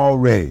apart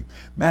already.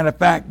 Matter of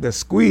fact, the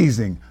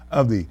squeezing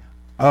of the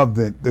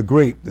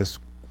grape, the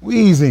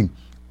squeezing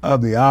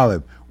of the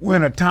olive, we're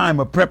in a time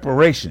of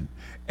preparation.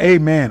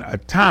 Amen. A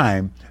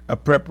time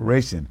of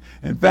preparation.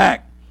 In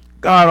fact,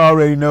 God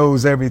already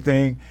knows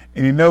everything,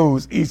 and he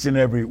knows each and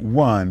every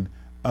one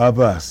of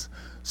us.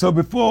 So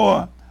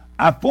before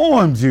I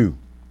formed you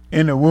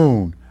in the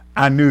womb,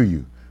 I knew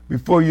you.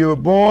 Before you were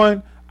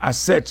born, I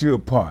set you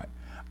apart.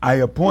 I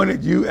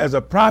appointed you as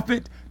a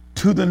prophet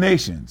to the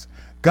nations.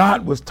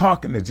 God was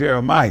talking to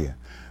Jeremiah,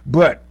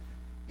 but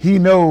he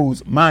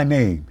knows my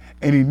name,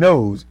 and he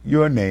knows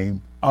your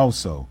name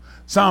also.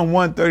 Psalm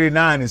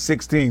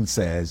 139:16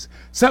 says,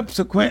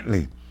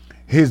 subsequently,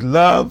 his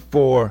love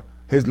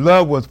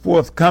was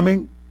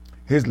forthcoming.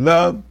 His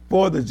love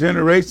for the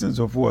generations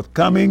are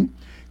forthcoming,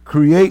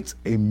 creates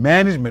a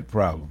management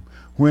problem.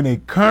 When a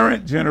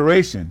current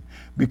generation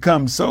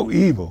becomes so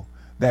evil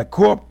that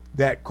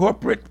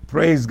corporate,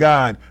 praise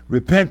God,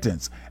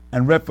 repentance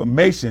and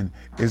reformation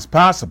is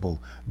possible,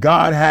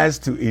 God has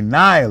to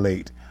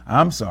annihilate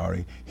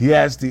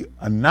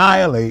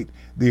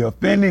the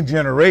offending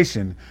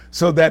generation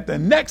so that the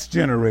next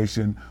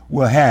generation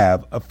will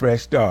have a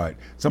fresh start.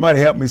 Somebody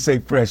help me say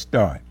fresh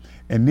start.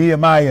 In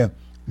Nehemiah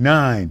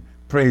 9,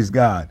 praise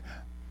God,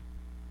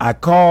 I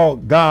call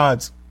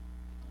God's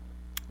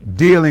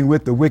dealing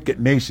with the wicked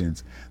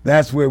nations.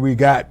 That's where we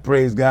got,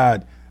 praise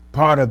God,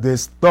 part of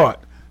this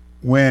thought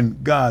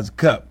when God's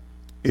cup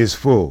is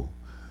full.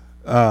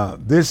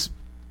 This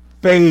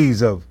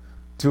phase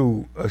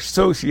to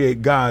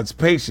associate God's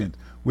patience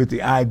with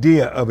the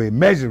idea of a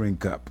measuring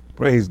cup.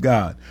 Praise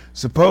God.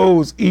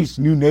 Suppose each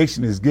new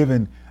nation is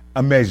given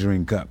a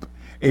measuring cup,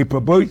 a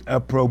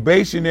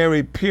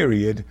probationary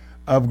period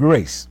of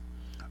grace.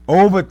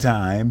 Over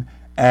time,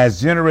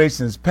 as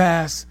generations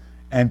pass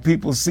and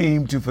people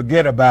seem to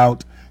forget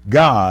about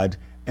God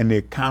and the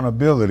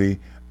accountability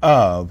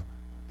of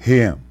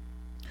him.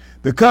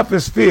 The cup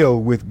is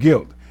filled with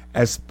guilt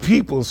as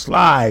people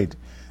slide,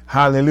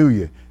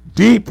 hallelujah,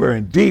 deeper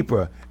and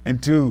deeper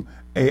into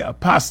a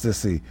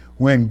apostasy.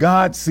 When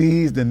God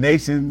sees the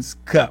nation's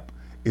cup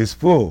is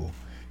full,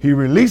 he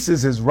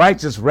releases his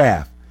righteous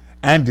wrath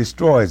and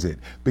destroys it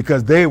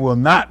because they will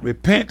not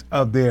repent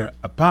of their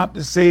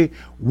apostasy.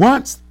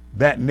 Once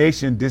that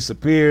nation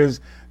disappears,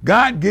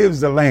 God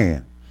gives the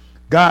land.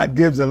 God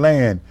gives the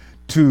land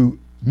to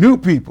new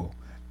people,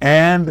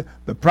 and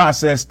the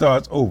process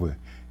starts over.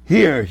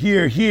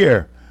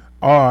 Here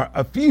are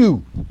a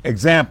few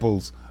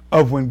examples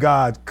of when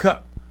God's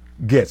cup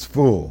gets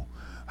full.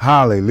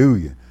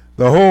 Hallelujah.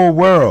 The whole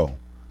world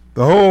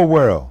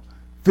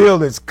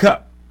filled its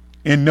cup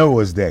in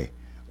Noah's day.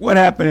 What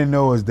happened in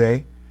Noah's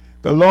day?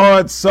 The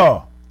Lord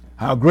saw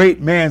how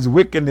great man's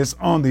wickedness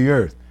on the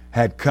earth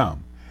had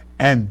come,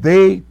 and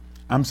that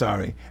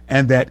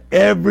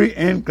every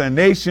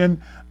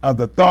inclination of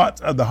the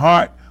thoughts of the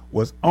heart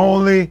was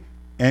only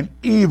an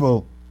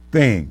evil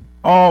thing,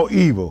 all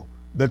evil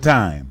the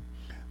time.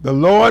 The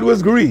Lord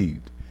was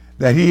grieved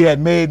that he had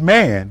made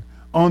man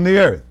on the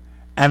earth,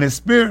 and his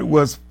spirit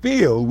was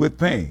filled with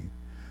pain.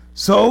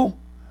 So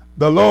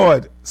the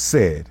Lord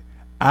said,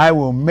 I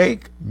will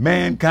make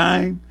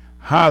mankind,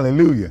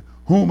 hallelujah,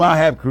 whom I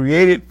have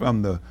created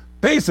from the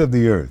face of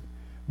the earth,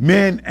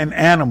 men and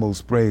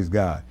animals, praise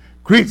God,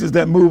 creatures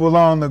that move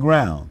along the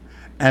ground,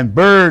 and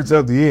birds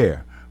of the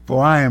air,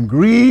 for I am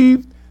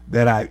grieved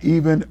that I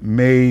even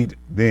made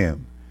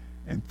them.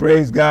 And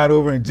praise God,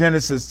 over in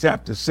Genesis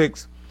chapter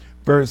 6,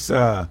 verse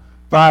 5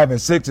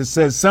 and 6, it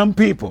says, some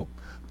people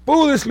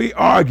foolishly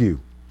argue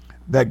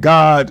that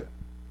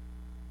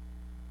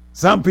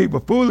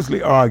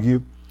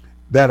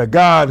a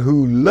God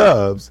who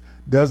loves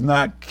does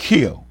not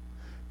kill.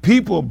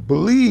 People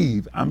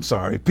because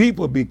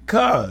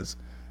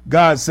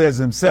God says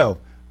himself,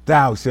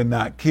 thou shalt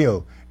not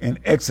kill in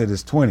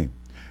Exodus 20.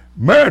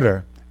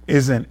 Murder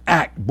is an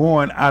act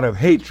born out of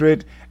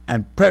hatred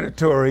and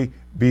predatory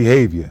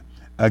behavior.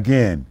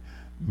 Again,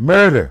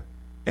 murder,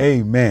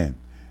 amen.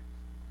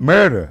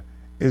 Murder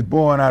is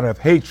born out of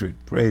hatred,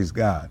 praise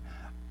God,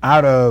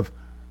 out of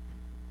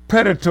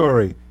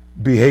predatory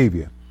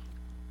behavior.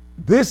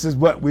 This is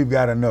what we've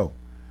got to know,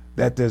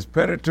 that there's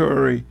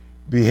predatory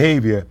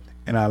behavior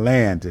in our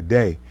land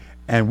today,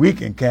 and we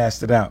can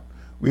cast it out.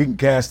 We can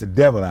cast the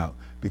devil out,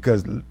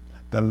 because the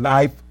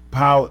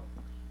power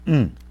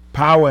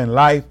and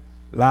life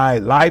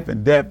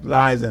and death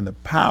lies in the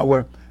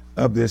power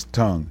of this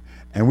tongue.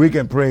 And we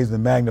can praise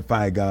and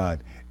magnify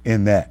God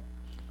in that.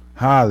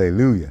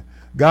 Hallelujah.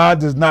 God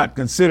does not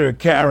consider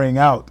carrying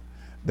out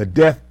the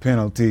death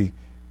penalty,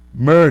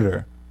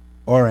 murder,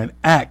 or an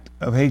act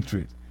of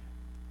hatred.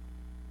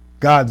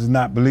 God does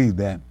not believe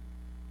that.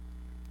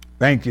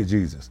 Thank you,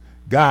 Jesus.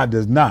 God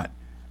does not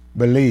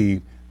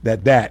believe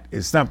that that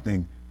is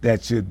something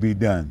that should be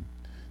done.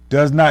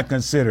 Does not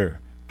consider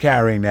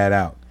carrying that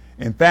out.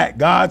 In fact,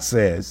 God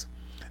says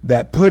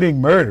that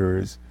putting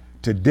murderers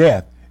to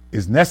death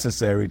is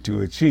necessary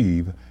to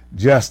achieve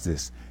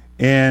justice.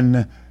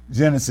 In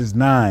Genesis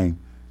 9,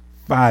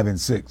 5 and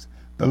 6,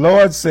 the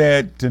Lord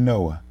said to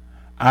Noah,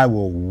 I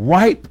will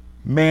wipe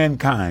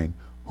mankind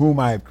whom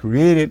I have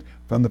created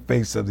from the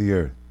face of the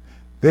earth.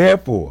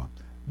 Therefore,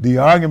 the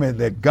argument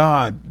that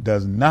God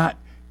does not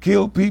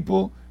kill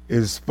people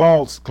is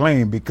false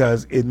claim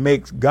because it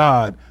makes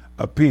God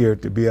appear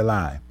to be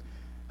alive.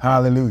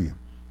 Hallelujah.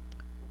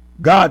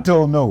 God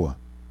told Noah,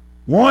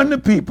 warn the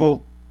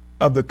people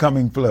of the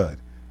coming flood.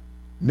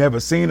 Never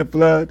seen a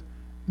flood,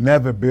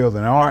 never built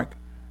an ark,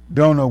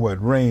 don't know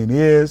what rain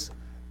is,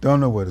 don't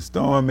know what a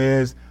storm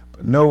is,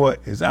 but Noah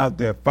is out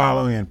there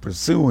following and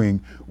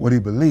pursuing what he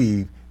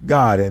believed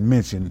God had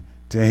mentioned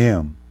to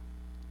him.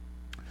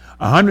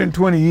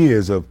 120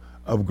 years of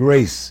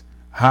grace,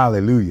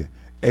 hallelujah,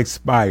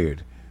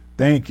 expired.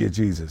 Thank you,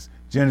 Jesus.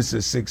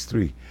 Genesis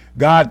 6:3.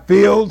 God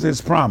filled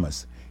his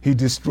promise. He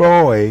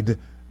destroyed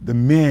the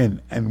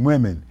men and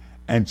women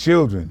and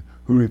children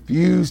who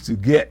refused to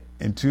get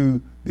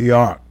into the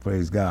ark.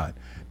 Praise God.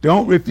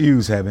 Don't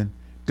refuse heaven.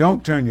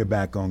 Don't turn your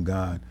back on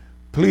God.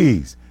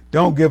 Please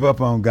don't give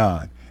up on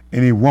God,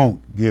 and he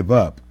won't give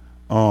up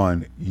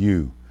on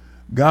you.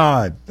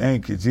 God,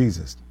 thank you,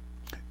 Jesus.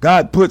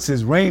 God puts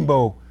his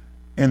rainbow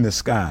in the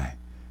sky.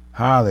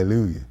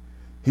 Hallelujah.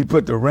 He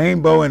put the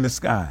rainbow in the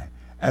sky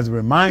as a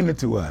reminder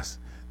to us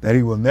that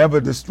he will never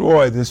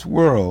destroy this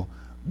world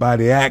by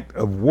the act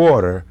of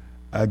water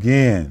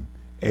again.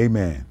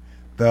 Amen.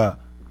 The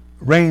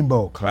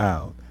rainbow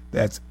cloud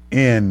that's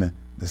in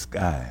the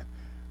sky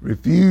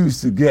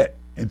refused to get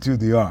into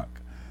the ark.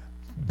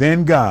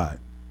 Then God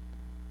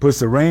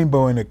puts a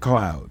rainbow in the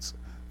clouds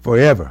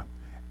forever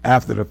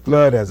after the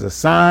flood as a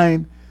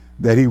sign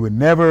that he would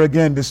never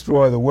again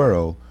destroy the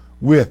world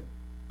with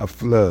a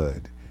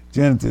flood.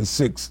 Genesis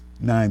 6,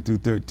 9 through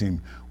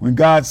 13. When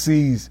God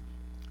sees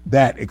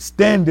that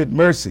extended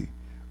mercy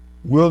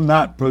will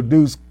not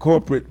produce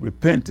corporate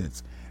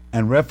repentance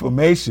and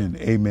reformation,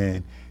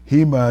 amen,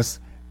 he must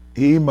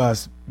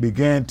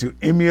begin to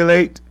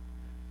emulate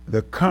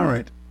the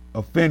current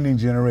offending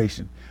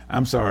generation.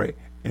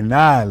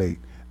 Annihilate,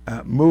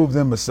 move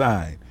them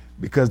aside,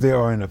 because they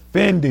are an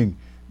offending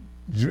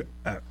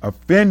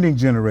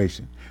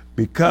generation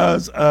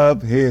because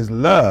of his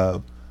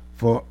love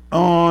for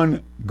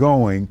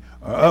ongoing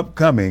or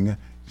upcoming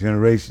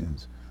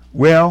generations.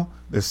 Well,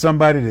 there's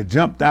somebody that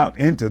jumped out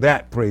into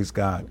that, praise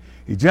God.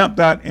 He jumped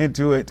out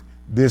into it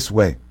this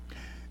way.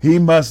 He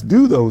must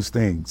do those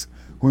things.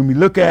 When we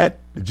look at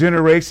the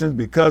generations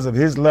because of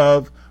his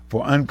love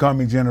for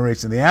oncoming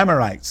generations, the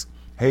Amorites,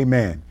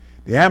 amen.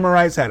 The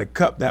Amorites had a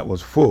cup that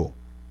was full.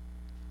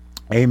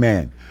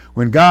 Amen.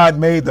 When God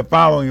made the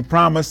following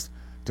promise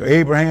to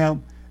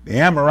Abraham, the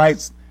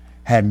Amorites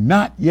had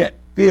not yet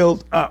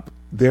filled up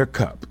their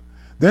cup.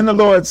 Then the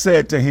Lord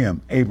said to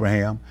him,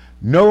 Abraham,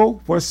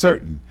 know for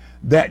certain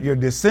that your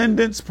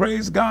descendants,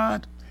 praise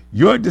God,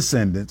 your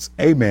descendants,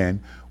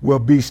 amen, will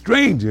be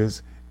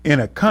strangers in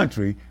a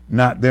country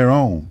not their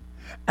own,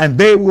 and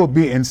they will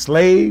be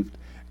enslaved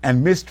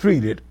and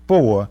mistreated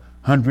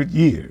 400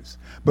 years.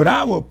 But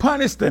I will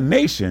punish the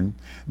nation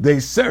they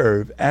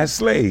serve as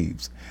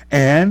slaves,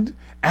 and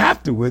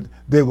afterward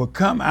they will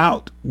come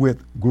out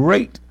with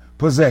great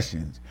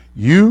possessions.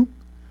 You,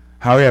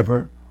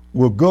 however,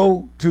 will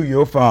go to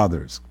your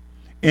fathers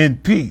in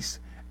peace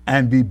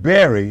and be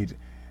buried,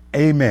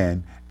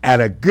 amen, at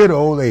a good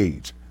old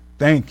age.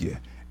 Thank you.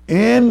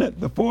 In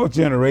the fourth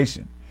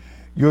generation,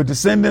 your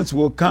descendants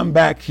will come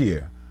back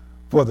here,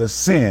 for the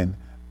sin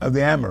of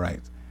the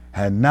Amorites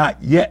had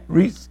not yet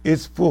reached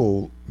its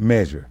full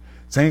measure.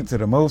 Saints of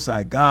the Most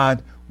High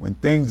God, when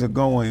things are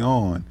going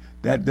on,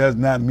 that does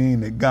not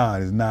mean that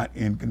God is not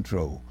in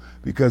control.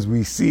 Because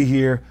we see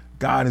here,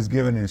 God is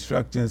giving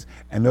instructions,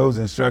 and those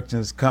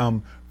instructions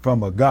come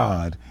from a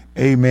God,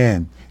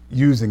 amen,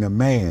 using a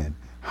man,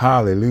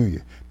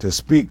 hallelujah, to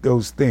speak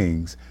those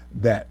things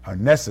that are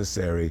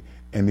necessary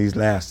in these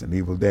last and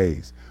evil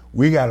days.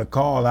 We got to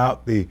call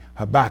out the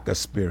Habakkuk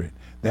spirit,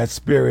 that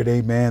spirit,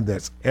 amen,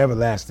 that's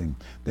everlasting,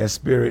 that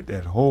spirit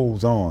that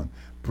holds on.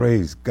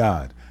 Praise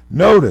God.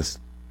 Notice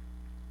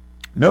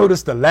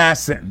the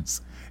last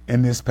sentence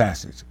in this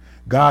passage.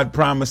 God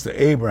promised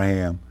to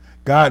Abraham,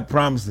 God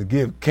promised to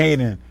give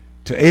Canaan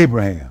to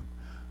Abraham.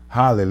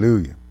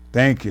 Hallelujah.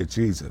 Thank you,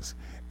 Jesus.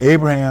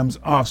 Abraham's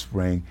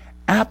offspring,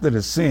 after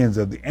the sins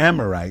of the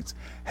Amorites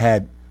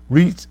had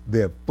reached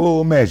their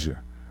full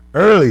measure.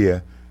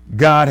 Earlier,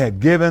 God had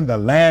given the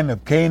land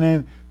of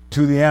Canaan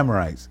to the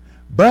Amorites.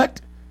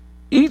 But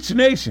each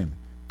nation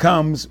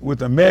comes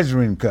with a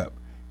measuring cup.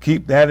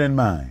 Keep that in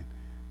mind.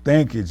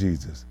 Thank you,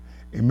 Jesus.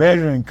 A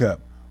measuring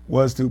cup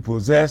was to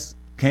possess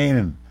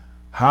Canaan.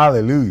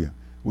 Hallelujah.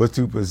 Was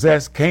to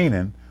possess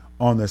Canaan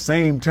on the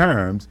same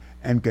terms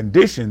and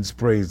conditions,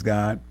 praise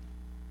God.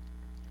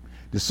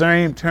 The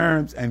same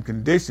terms and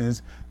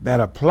conditions that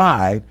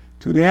applied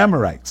to the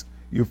Amorites.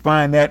 You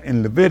find that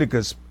in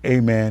Leviticus,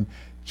 amen,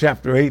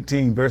 chapter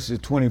 18, verses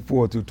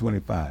 24 through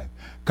 25.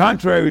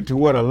 Contrary to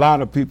what a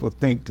lot of people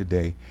think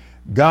today,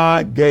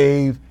 God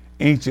gave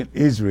ancient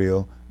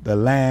Israel the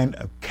land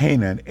of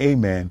Canaan,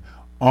 amen,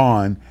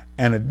 on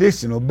an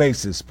additional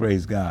basis,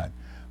 praise God.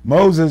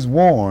 Moses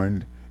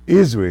warned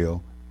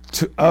Israel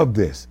of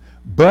this.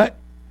 But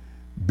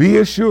be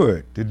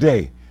assured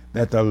today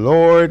that the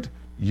Lord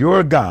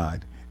your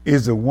God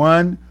is the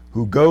one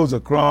who goes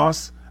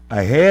across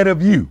ahead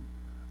of you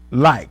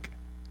like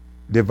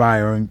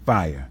devouring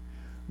fire.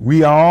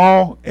 We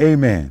all,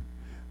 amen,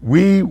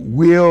 we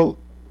will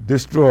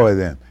destroy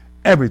them.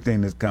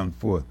 Everything that comes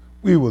forth,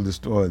 we will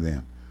destroy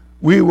them.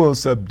 We will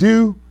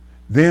subdue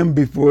them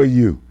before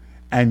you,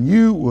 and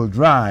you will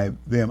drive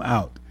them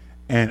out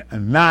and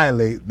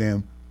annihilate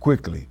them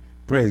quickly.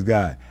 Praise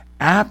God.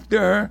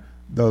 After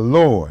the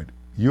Lord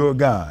your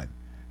God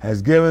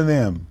has given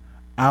them,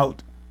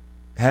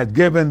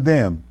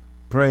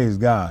 praise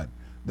God,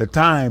 the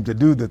time to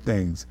do the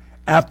things.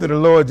 After the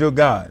Lord your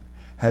God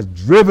has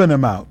driven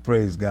them out,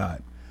 praise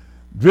God,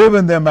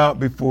 driven them out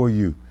before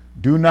you.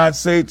 Do not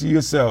say to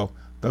yourself,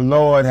 the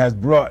Lord has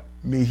brought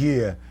me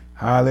here,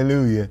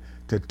 hallelujah,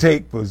 to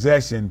take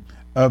possession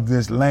of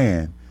this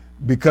land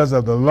because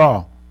of the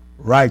law,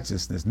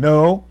 righteousness.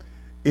 No,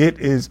 it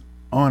is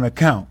on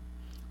account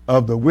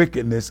of the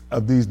wickedness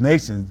of these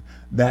nations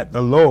that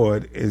the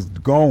Lord is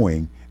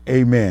going,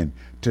 amen,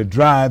 to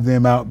drive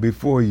them out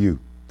before you.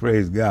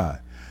 Praise God.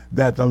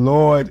 That the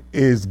Lord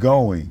is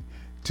going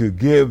to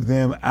give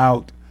them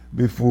out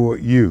before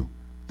you.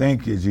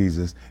 Thank you,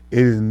 Jesus. It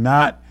is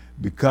not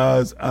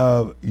because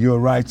of your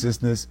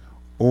righteousness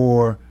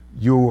or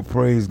your,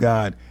 praise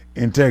God,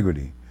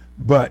 integrity,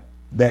 but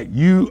that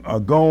you are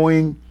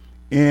going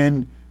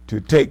in to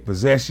take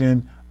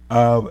possession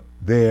of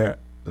their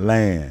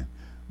land.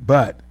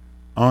 But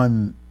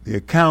on the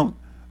account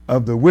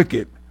of the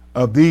wicked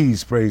of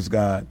these, praise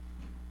God,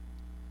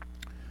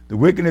 the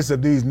wickedness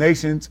of these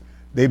nations,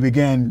 they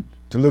began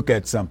to look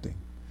at something.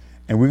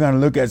 And we're going to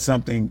look at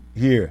something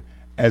here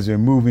as we're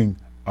moving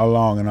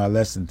along in our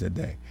lesson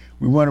today.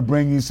 We want to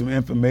bring you some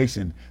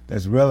information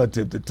that's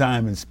relative to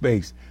time and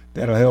space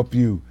that'll help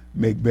you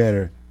make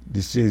better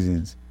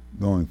decisions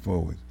going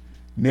forward.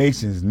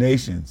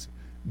 Nations,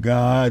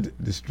 God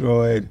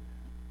destroyed,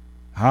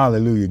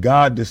 hallelujah,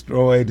 God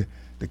destroyed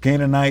the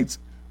Canaanites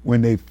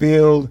when they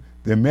filled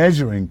the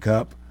measuring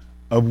cup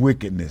of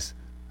wickedness.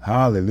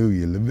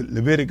 Hallelujah.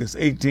 Leviticus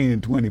 18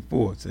 and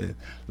 24 says,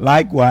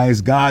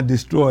 likewise, God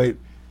destroyed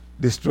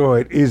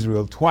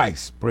Israel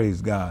twice,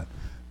 praise God.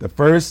 The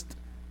first,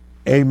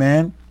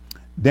 amen,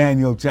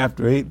 Daniel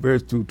chapter 8,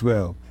 verse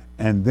 2:12.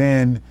 And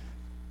then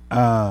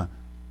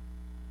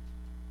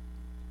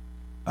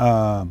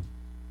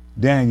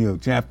Daniel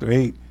chapter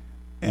 8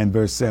 and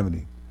verse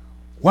 70.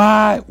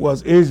 Why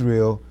was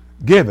Israel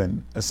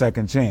given a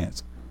second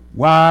chance?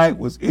 Why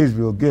was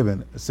Israel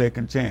given a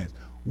second chance?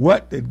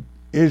 What did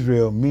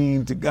Israel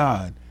mean to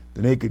God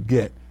that they could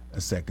get a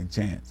second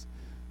chance?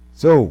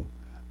 So,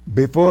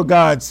 before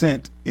God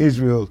sent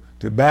Israel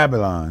to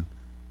Babylon,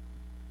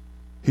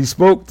 he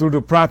spoke through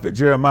the prophet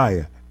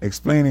Jeremiah,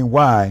 explaining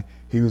why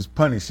he was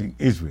punishing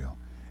Israel.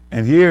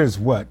 And here's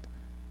what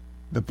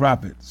the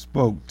prophet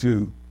spoke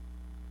to.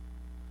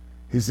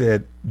 He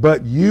said,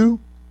 but you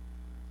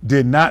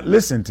did not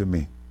listen to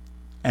me,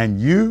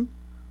 and you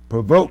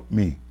provoked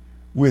me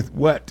with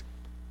what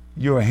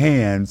your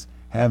hands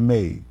have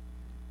made,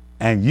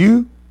 and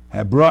you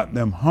have brought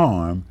them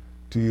harm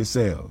to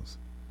yourselves.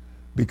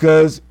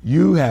 Because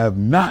you have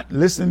not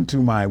listened to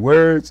my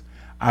words,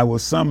 I will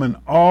summon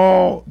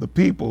all the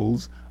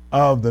peoples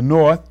of the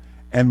north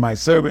and my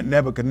servant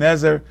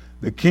Nebuchadnezzar,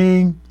 the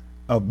king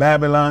of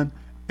Babylon,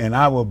 and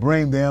I will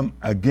bring them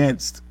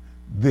against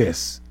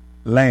this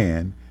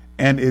land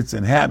and its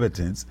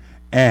inhabitants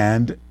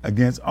and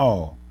against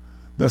all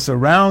the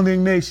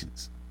surrounding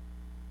nations.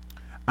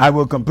 I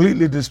will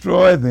completely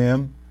destroy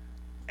them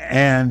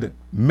and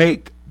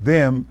make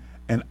them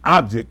an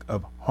object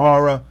of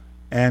horror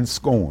and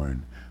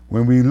scorn.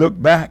 When we look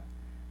back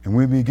and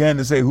we began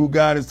to say who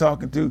God is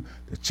talking to,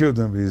 the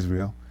children of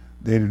Israel,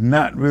 they did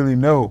not really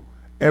know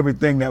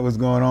everything that was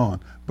going on.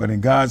 But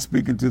in God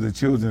speaking to the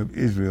children of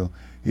Israel,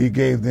 he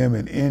gave them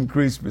an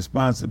increased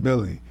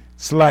responsibility,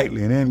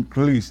 slightly an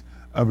increase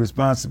of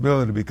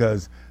responsibility,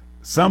 because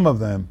some of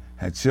them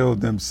had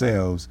showed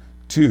themselves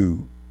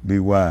to be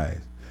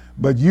wise.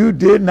 But you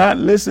did not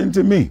listen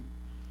to me,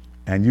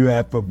 and you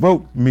have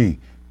provoked me,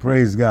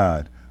 praise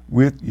God,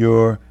 with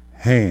your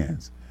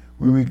hands.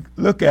 When we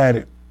look at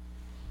it,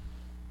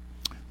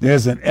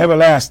 there's an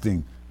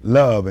everlasting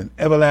love, an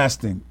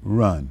everlasting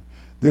run.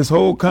 This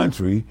whole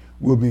country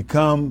will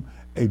become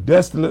a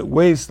desolate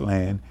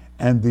wasteland,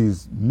 and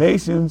these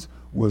nations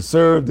will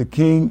serve the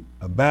king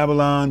of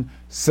Babylon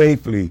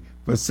safely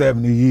for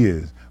 70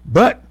 years.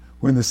 But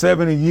When the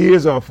 70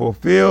 years are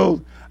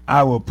fulfilled,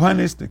 I will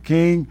punish the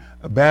king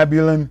of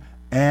Babylon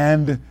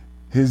and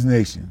his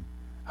nation.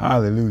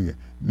 Hallelujah.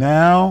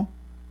 Now,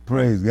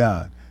 praise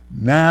God.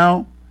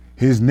 Now,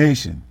 his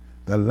nation,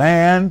 the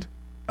land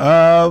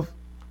of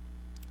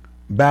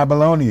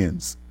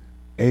Babylonians,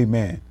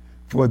 amen,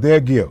 for their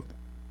guilt,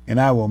 and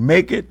I will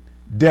make it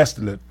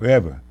desolate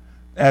forever.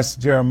 That's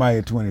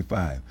Jeremiah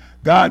 25.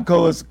 God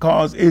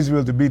caused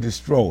Israel to be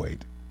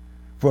destroyed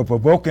for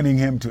provoking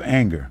him to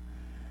anger.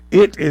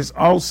 It is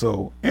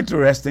also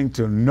interesting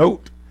to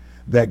note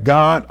that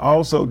God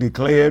also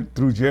declared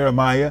through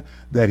Jeremiah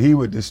that he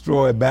would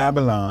destroy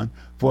Babylon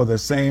for the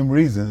same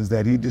reasons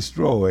that he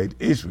destroyed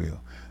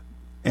Israel.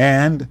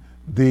 And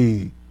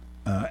the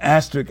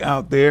asterisk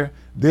out there,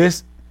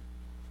 this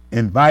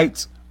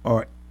invites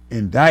or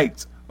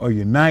indicts or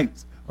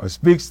unites or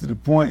speaks to the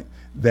point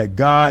that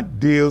God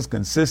deals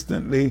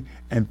consistently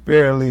and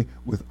fairly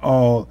with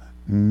all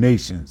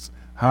nations.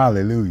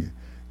 Hallelujah.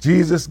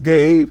 Jesus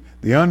gave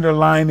the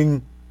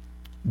underlining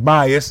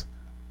bias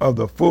of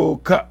the full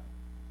cup.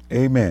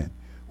 Amen.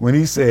 When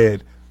he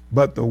said,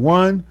 but the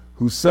one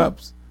who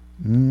sups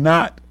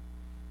not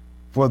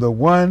for the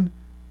one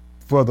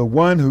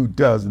who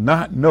does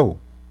not know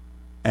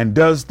and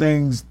does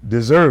things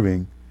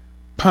deserving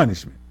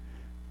punishment.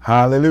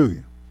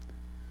 Hallelujah.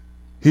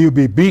 He'll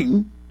be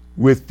beaten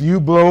with few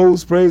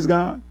blows, praise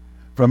God,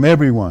 from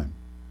everyone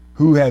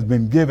who has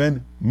been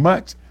given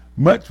much,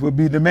 much will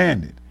be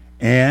demanded.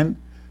 And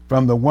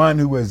from the one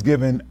who has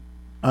given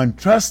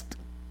untrust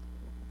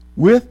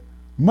with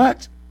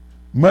much,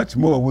 much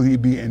more will he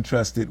be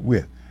entrusted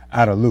with.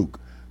 Out of Luke.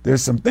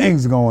 There's some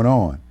things going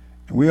on,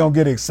 and we don't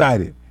get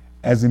excited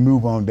as we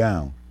move on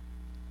down.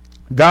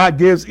 God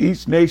gives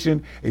each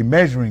nation a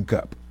measuring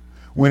cup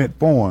when it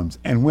forms,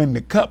 and when the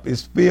cup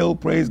is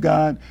filled, praise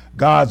God,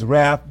 God's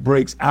wrath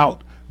breaks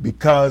out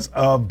because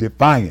of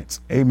defiance.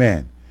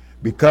 Amen.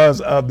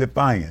 Because of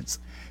defiance.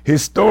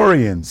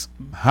 Historians,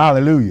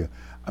 hallelujah,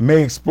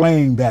 may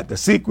explain that the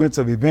sequence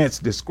of events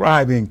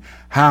describing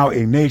how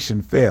a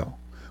nation fell,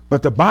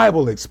 but the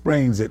Bible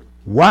explains it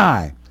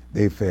why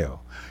they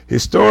fell.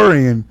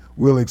 Historian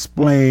will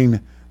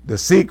explain the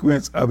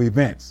sequence of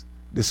events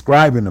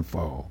describing the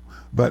fall,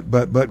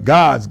 but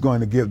God's going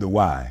to give the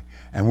why.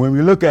 And when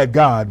we look at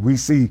God, we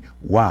see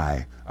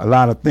why a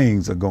lot of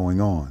things are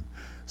going on.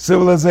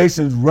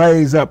 Civilizations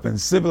rise up and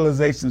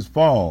civilizations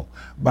fall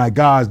by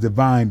God's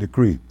divine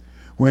decree.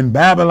 When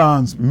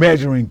Babylon's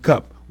measuring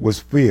cup was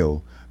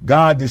filled,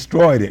 God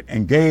destroyed it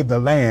and gave the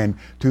land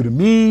to the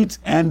Medes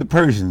and the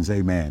Persians,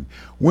 amen.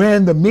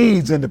 When the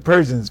Medes and the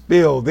Persians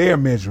filled their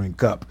measuring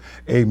cup,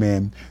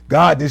 amen,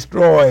 God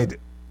destroyed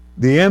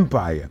the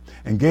empire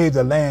and gave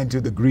the land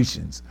to the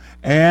Grecians.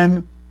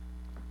 And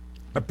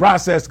the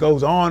process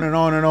goes on and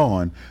on and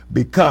on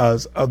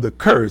because of the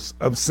curse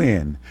of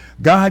sin.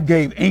 God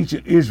gave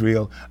ancient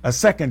Israel a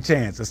second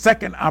chance, a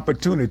second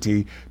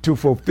opportunity to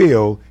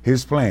fulfill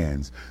his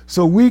plans.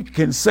 So we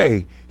can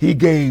say he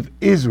gave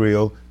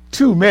Israel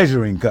two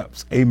measuring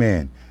cups.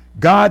 Amen.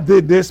 God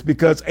did this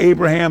because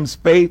Abraham's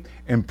faith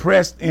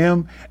impressed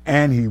him,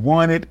 and he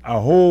wanted a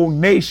whole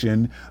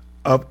nation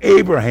of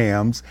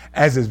Abrahams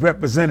as his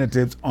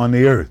representatives on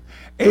the earth.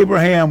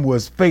 Abraham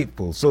was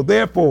faithful. So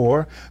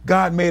therefore,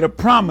 God made a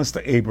promise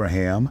to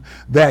Abraham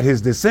that his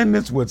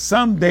descendants would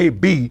someday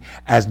be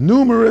as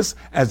numerous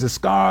as the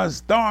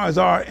stars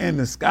are in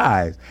the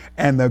skies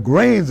and the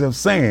grains of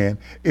sand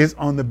is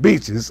on the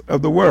beaches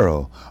of the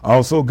world.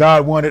 Also,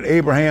 God wanted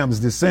Abraham's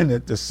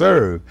descendant to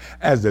serve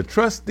as the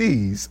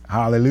trustees,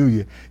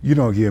 hallelujah, you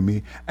don't hear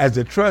me, as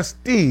the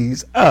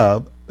trustees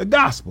of the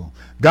gospel.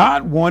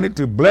 God wanted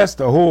to bless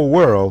the whole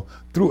world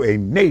through a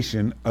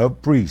nation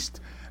of priests.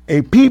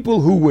 A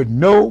people who would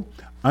know,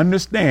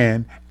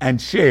 understand,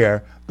 and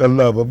share the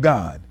love of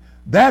God.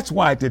 That's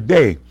why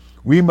today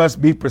we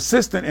must be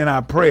persistent in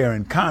our prayer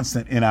and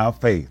constant in our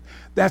faith.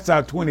 That's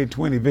our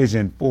 2020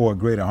 vision for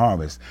Greater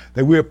Harvest,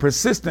 that we're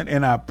persistent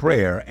in our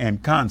prayer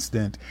and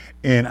constant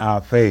in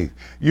our faith.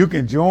 You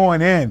can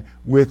join in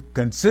with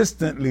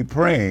consistently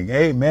praying.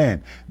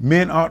 Amen.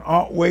 Men ought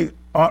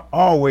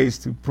always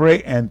to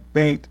pray and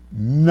faint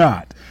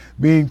not.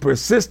 Being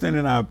persistent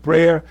in our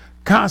prayer,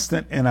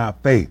 constant in our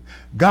faith.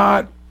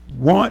 God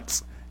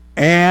wants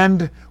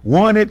and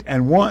wanted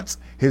and wants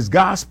his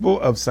gospel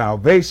of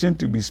salvation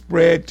to be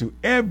spread to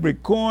every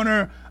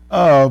corner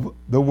of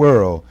the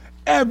world,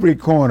 every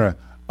corner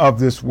of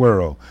this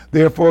world.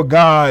 Therefore,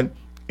 God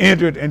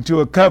entered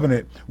into a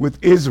covenant with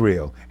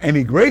Israel, and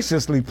he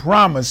graciously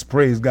promised,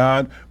 praise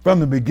God, from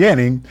the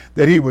beginning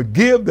that he would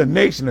give the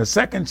nation a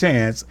second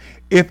chance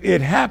if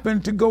it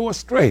happened to go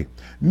astray.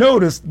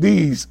 Notice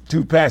these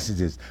two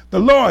passages. The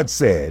Lord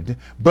said,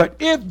 but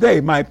if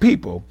they, my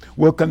people,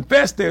 will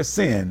confess their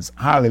sins,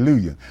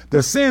 hallelujah,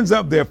 the sins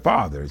of their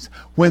fathers,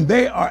 when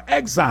they are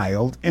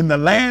exiled in the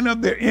land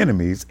of their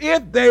enemies,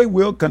 if they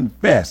will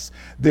confess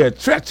their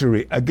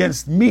treachery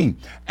against me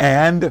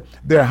and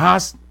their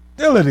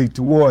hostility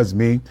towards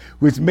me,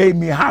 which made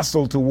me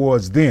hostile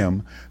towards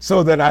them,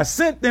 so that I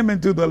sent them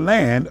into the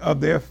land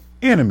of their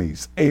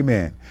enemies.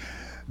 Amen.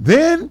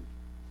 Then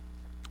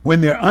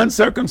When their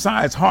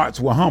uncircumcised hearts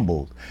were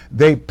humbled,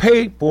 they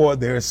paid for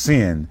their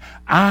sin.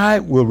 I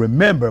will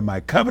remember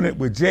my covenant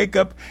with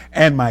Jacob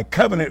and my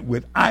covenant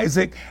with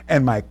Isaac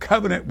and my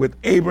covenant with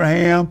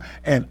Abraham,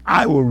 and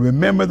I will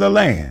remember the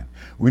land.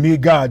 We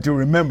need God to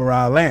remember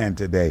our land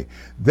today.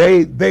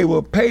 They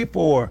will pay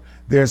for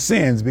their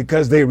sins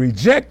because they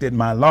rejected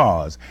my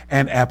laws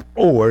and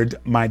abhorred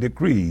my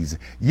decrees.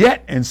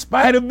 Yet, in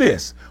spite of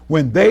this,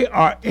 when they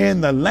are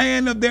in the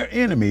land of their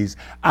enemies,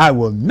 I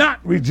will not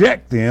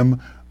reject them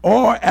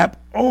or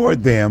abhor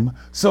them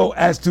so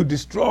as to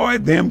destroy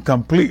them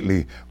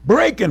completely,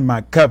 breaking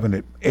my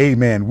covenant,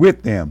 amen,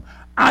 with them.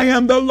 I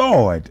am the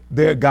Lord,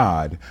 their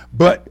God,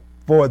 but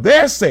for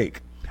their sake,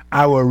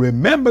 I will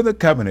remember the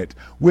covenant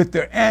with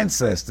their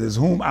ancestors,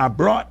 whom I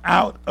brought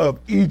out of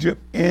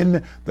Egypt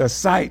in the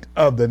sight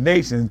of the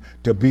nations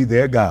to be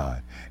their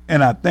God.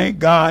 And I thank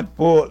God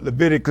for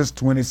Leviticus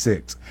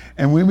 26.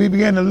 And when we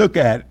begin to look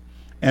at it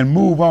and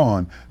move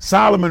on,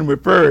 Solomon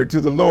referred to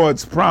the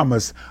Lord's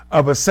promise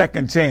of a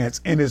second chance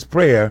in his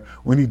prayer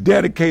when he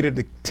dedicated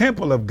the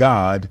temple of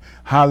God,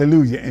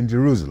 hallelujah, in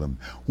Jerusalem.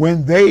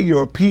 When they,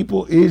 your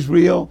people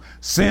Israel,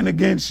 sin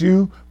against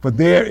you, for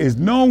there is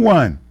no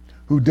one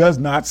who does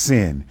not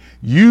sin,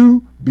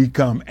 you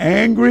become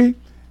angry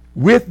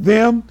with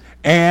them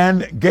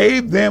and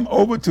gave them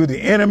over to the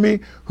enemy,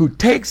 who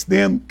takes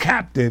them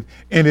captive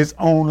in his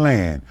own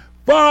land,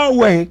 far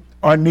away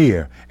or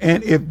near.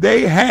 And if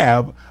they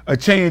have a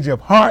change of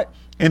heart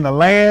in the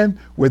land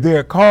where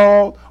they're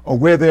called or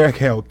where they're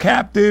held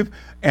captive,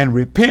 and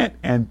repent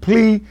and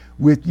plead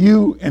with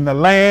you in the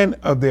land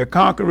of their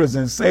conquerors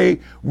and say,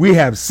 we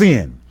have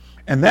sinned.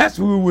 And that's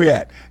where we're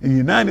at. In the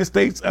United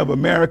States of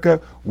America,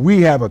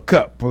 we have a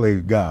cup,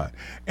 praise God.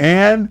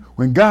 And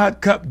when God's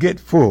cup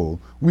gets full,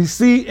 we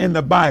see in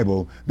the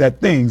Bible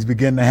that things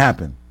begin to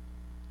happen.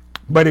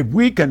 But if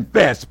we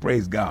confess,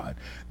 praise God,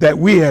 that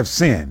we have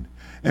sinned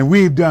and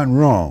we've done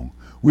wrong,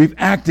 we've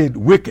acted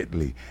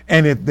wickedly,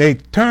 and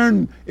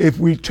if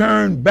we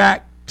turn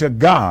back to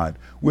God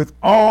with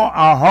all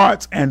our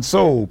hearts and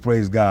soul,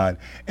 praise God,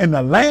 in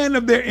the land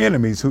of their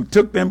enemies who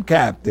took them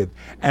captive,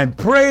 and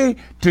pray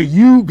to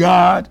you,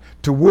 God,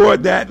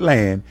 toward that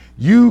land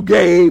you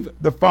gave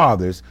the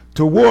fathers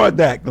toward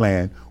that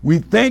land, we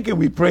thank and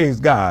we praise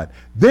God.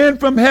 Then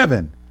from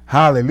heaven,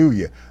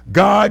 hallelujah,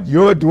 God,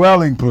 your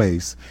dwelling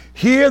place,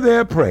 hear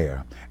their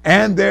prayer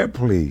and their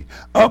plea,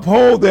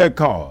 uphold their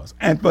cause,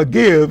 and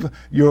forgive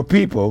your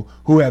people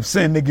who have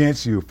sinned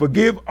against you.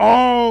 Forgive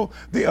all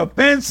the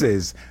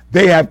offenses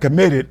they have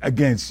committed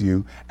against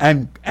you,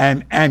 and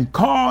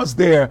cause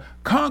their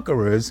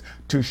conquerors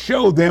to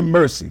show them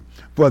mercy.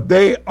 For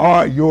they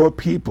are your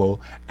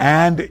people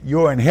and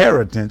your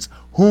inheritance,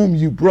 whom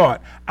you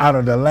brought out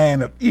of the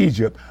land of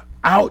Egypt,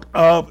 out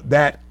of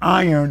that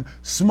iron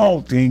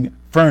smelting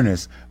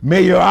furnace.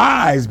 May your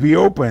eyes be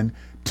open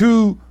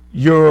to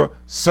your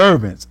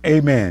servants,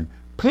 amen.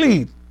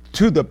 Plead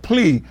to the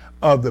plea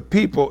of the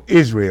people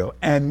Israel,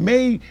 and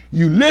may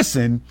you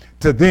listen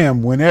to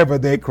them whenever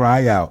they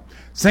cry out.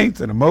 Saints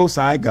of the Most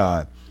High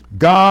God,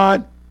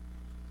 God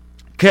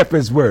kept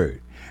his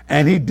word,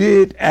 and he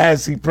did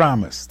as he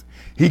promised.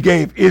 He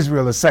gave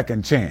Israel a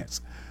second chance,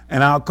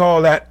 and I'll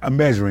call that a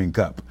measuring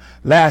cup,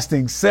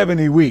 lasting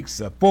 70 weeks,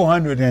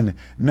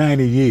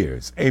 490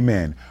 years,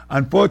 amen.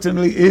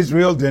 Unfortunately,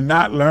 Israel did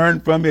not learn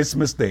from its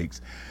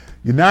mistakes.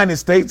 United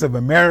States of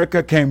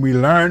America, can we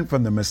learn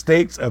from the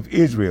mistakes of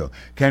Israel?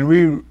 Can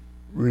we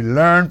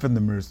learn from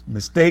the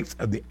mistakes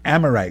of the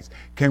Amorites?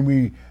 Can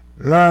we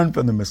learn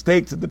from the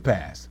mistakes of the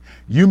past?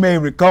 You may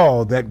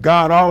recall that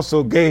God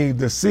also gave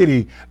the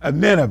city of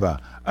Nineveh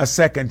a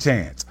second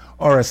chance,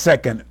 or a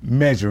second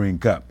measuring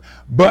cup.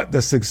 But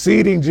the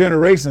succeeding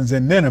generations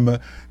in Nineveh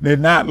did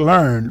not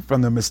learn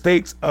from the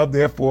mistakes of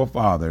their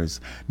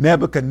forefathers.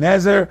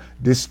 Nebuchadnezzar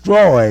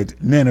destroyed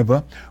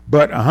Nineveh,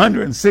 but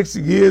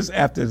 160 years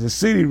after the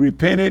city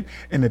repented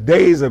in the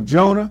days of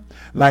Jonah,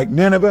 like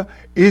Nineveh,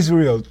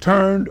 Israel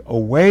turned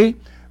away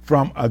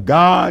from a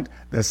God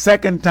the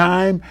second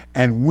time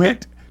and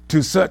went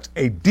to such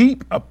a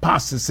deep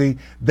apostasy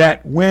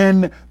that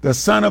when the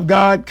Son of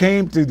God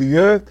came to the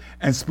earth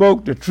and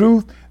spoke the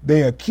truth,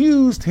 they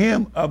accused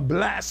him of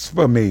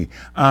blasphemy,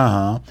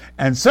 and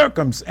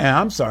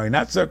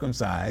not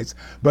circumcised,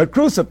 but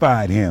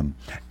crucified him.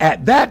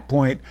 At that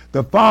point,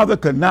 the Father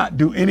could not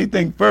do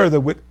anything further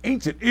with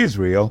ancient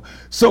Israel,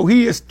 so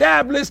he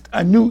established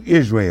a new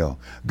Israel.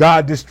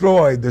 God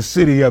destroyed the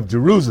city of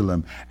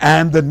Jerusalem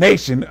and the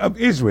nation of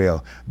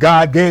Israel.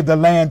 God gave the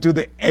land to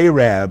the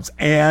Arabs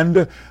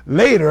and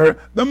later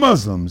the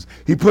Muslims.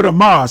 He put a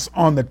mosque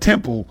on the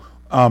temple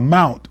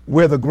mount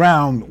where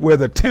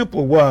the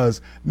temple was.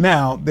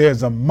 Now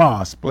there's a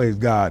mosque, praise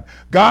God.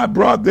 God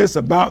brought this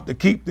about to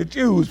keep the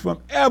Jews from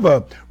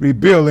ever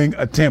rebuilding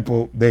a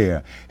temple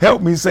there.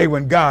 Help me say,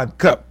 when God's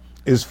cup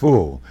is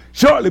full.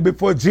 Shortly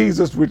before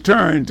Jesus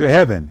returned to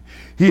heaven,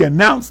 he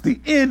announced the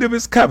end of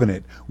his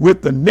covenant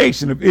with the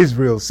nation of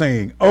Israel,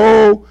 saying,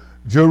 "Oh,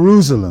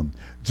 Jerusalem,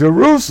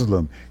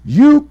 Jerusalem,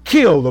 you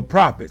kill the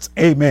prophets,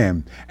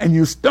 amen, and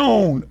you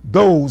stone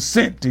those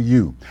sent to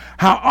you.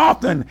 How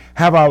often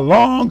have I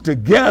longed to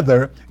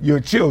gather your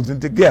children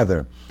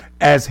together,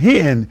 as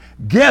hen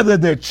gather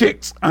their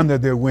chicks under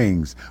their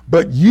wings,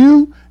 but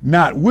you,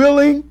 not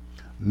willing,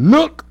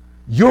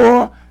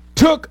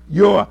 took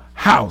your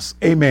house,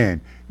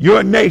 amen,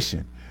 your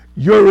nation,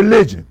 your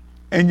religion,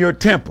 and your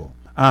temple,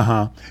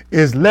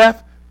 is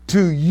left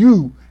to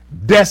you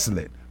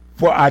desolate.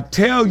 For I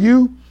tell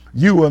you,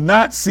 you will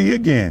not see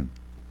again.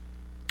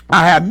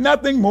 I have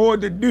nothing more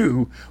to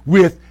do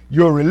with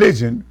your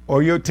religion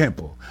or your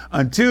temple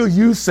until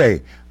you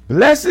say,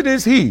 blessed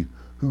is he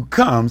who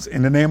comes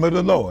in the name of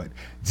the Lord.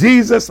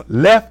 Jesus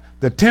left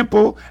the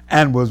temple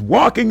and was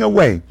walking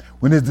away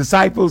when his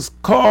disciples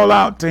called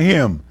out to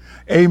him,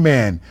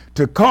 amen,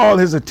 to call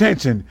his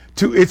attention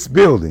to its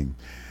building.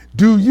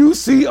 Do you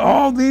see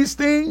all these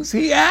things?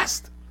 He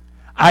asked.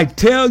 I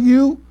tell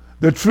you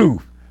the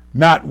truth.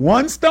 Not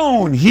one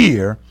stone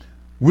here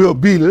will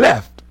be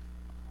left.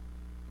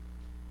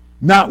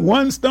 Not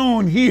one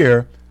stone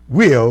here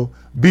will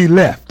be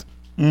left.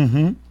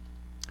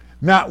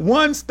 Not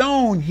one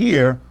stone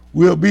here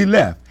will be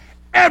left.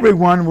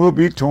 Everyone will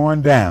be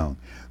torn down.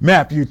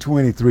 Matthew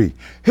 23.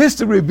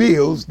 History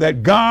reveals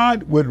that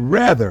God would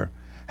rather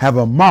have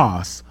a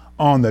mosque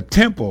on the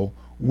temple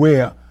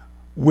where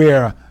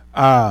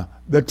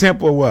the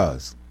temple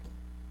was.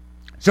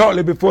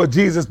 Shortly before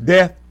Jesus'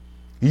 death,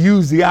 he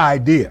used the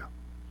idea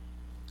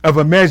of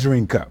a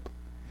measuring cup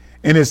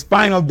in his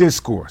final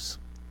discourse.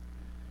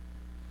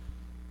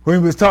 When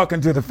he was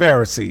talking to the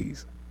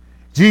Pharisees,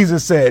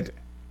 Jesus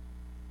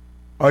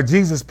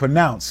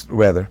pronounced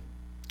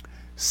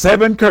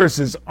 7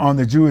 curses on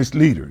the Jewish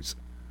leaders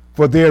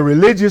for their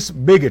religious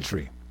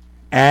bigotry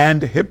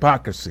and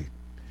hypocrisy.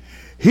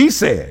 He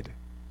said,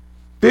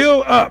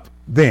 fill up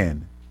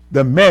then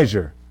the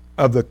measure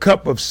of the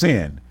cup of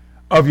sin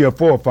of your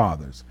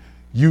forefathers.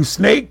 You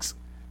snakes,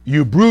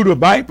 you brood of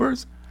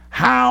vipers,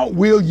 how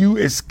will you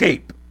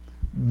escape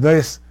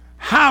this?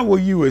 How will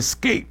you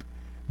escape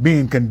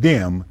being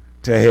condemned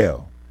to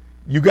hell?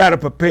 You got to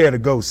prepare to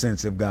go,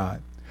 saints of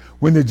God.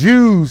 When the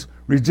Jews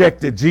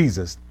rejected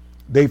Jesus,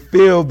 they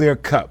filled their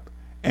cup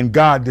and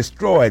God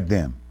destroyed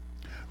them.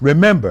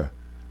 Remember,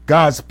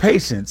 God's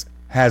patience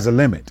has a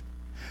limit.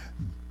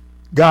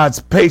 God's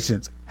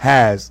patience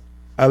has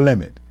a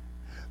limit.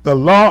 The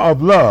law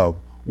of love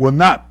will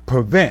not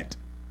prevent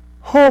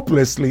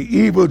hopelessly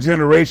evil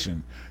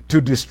generation to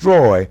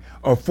destroy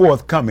a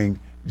forthcoming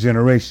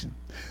generation.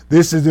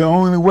 This is the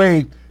only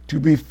way to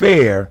be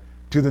fair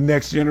to the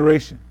next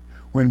generation.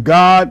 When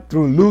God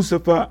threw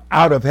Lucifer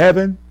out of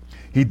heaven,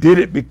 he did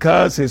it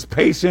because his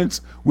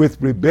patience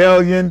with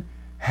rebellion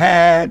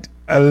had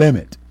a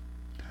limit.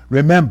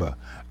 Remember,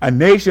 a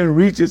nation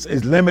reaches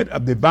its limit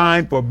of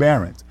divine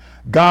forbearance.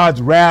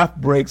 God's wrath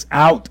breaks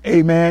out,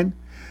 amen.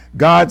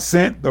 God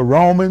sent the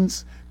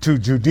Romans to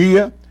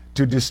Judea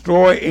to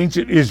destroy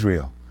ancient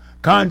Israel.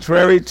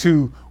 Contrary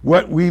to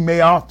what we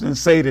may often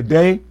say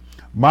today,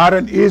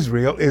 modern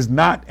Israel is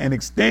not an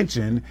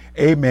extension,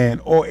 amen,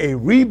 or a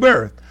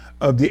rebirth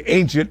of the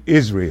ancient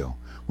Israel.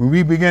 When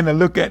we begin to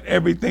look at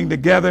everything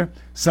together,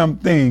 some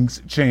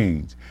things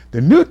change.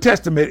 The New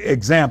Testament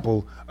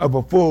example of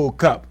a full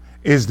cup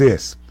is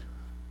this.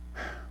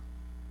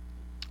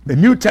 The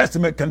New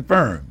Testament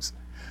confirms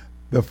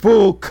the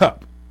full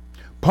cup.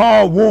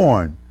 Paul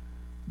warned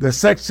the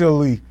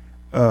sexually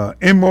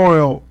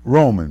immoral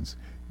Romans,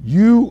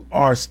 you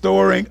are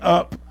storing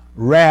up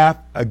wrath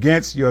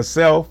against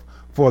yourself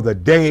for the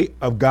day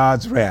of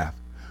God's wrath,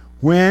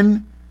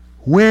 when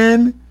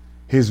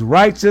his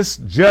righteous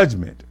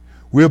judgment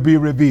will be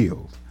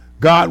revealed.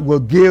 God will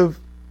give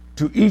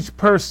to each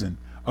person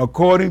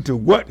according to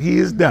what he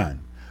has done.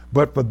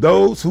 But for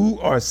those who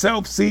are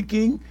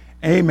self-seeking,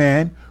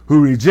 amen,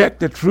 who reject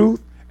the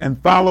truth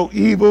and follow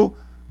evil,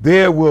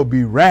 there will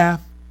be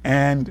wrath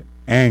and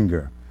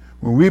anger.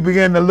 When we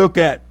begin to look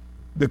at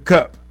the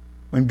cup,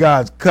 when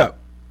God's cup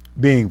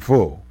being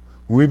full,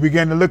 when we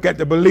begin to look at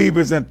the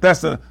believers in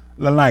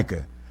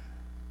Thessalonica,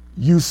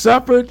 you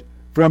suffered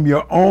from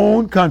your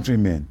own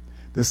countrymen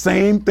the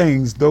same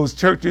things those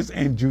churches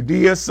in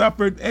Judea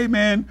suffered,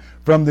 amen,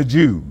 from the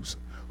Jews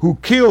who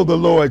killed the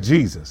Lord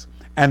Jesus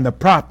and the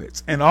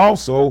prophets and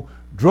also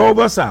drove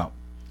us out.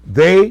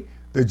 They,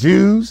 the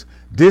Jews,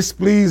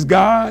 displease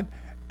God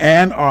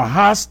and are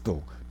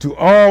hostile to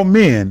all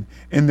men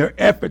in their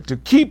effort to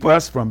keep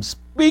us from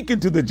speaking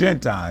to the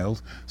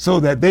Gentiles so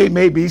that they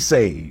may be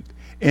saved.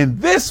 In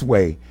this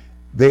way,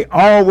 they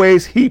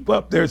always heap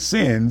up their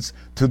sins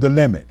to the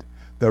limit.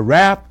 The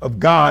wrath of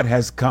God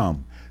has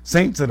come.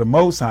 Saints of the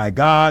Most High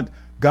God,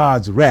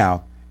 God's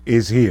wrath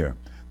is here.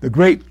 The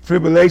great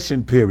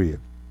tribulation period.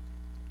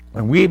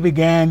 When we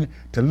began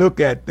to look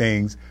at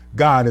things,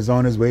 God is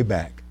on his way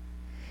back.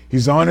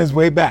 He's on his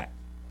way back.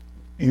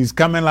 And he's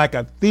coming like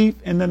a thief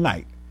in the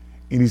night.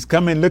 And he's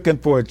coming looking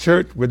for a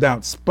church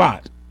without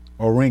spot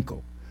or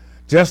wrinkle.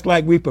 Just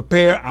like we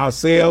prepare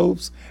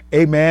ourselves,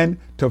 amen,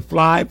 to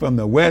fly from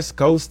the West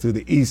Coast to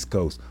the East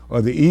Coast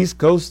or the East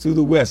Coast to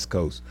the West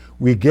Coast,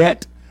 we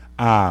get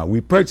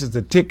We purchased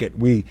a ticket.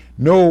 We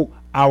know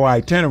our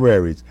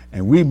itineraries,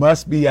 and we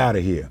must be out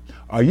of here.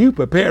 Are you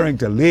preparing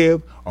to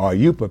live, or are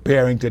you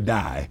preparing to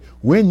die?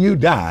 When you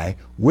die,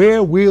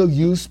 where will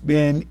you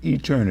spend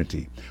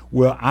eternity?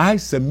 Well, I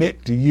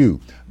submit to you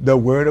the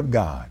Word of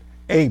God.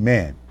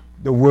 Amen.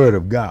 The Word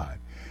of God.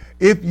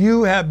 If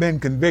you have been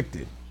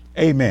convicted,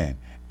 amen,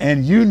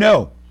 and you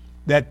know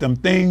that them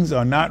things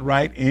are not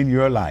right in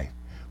your life,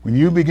 when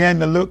we begin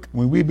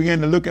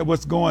to look at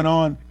what's going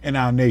on in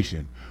our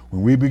nation,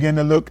 when we begin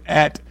to look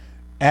at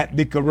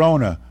the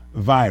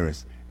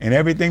coronavirus and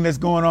everything that's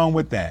going on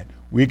with that,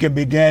 we can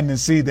begin to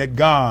see that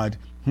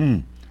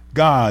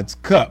God's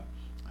cup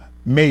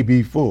may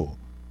be full,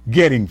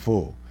 getting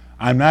full.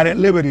 I'm not at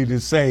liberty to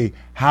say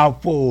how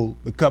full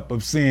the cup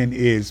of sin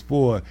is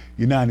for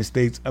United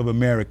States of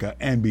America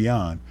and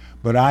beyond.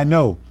 But I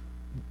know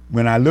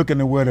when I look in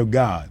the Word of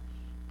God,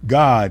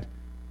 God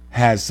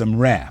has some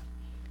wrath.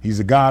 He's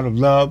a God of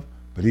love,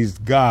 but he's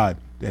God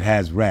that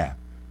has wrath.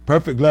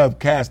 Perfect love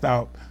casts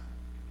out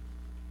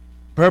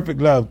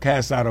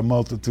a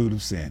multitude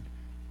of sin.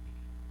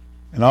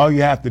 And all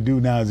you have to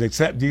do now is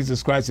accept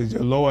Jesus Christ as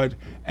your Lord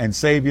and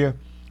Savior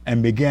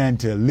and begin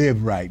to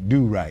live right,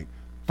 do right,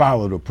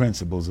 follow the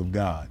principles of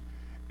God,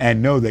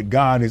 and know that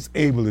God is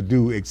able to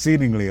do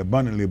exceedingly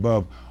abundantly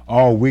above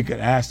all we could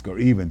ask or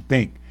even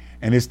think.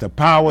 And it's the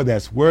power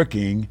that's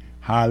working,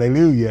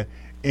 hallelujah,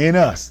 in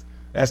us.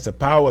 That's the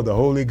power of the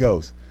Holy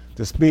Ghost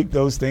to speak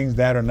those things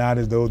that are not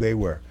as though they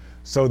were,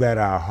 so that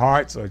our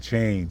hearts are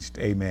changed.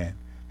 Amen.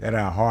 That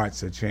our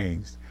hearts are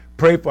changed.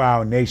 Pray for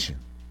our nation.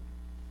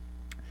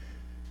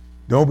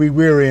 Don't be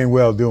weary in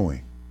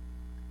well-doing.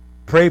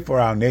 Pray for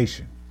our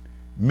nation.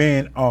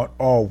 Men ought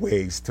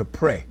always to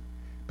pray,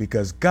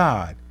 because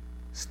God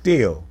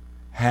still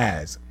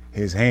has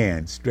his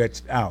hand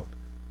stretched out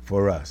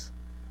for us.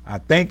 I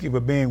thank you for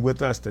being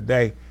with us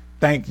today.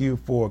 Thank you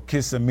for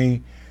kissing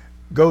me.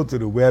 Go to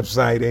the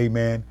website,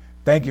 amen.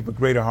 Thank you for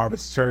Greater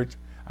Harvest Church.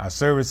 Our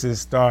services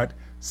start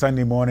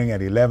Sunday morning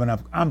at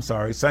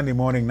Sunday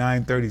morning,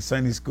 9:30,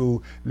 Sunday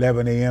school,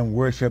 11 a.m.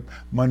 worship,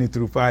 Monday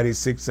through Friday,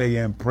 6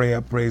 a.m. prayer,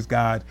 praise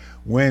God.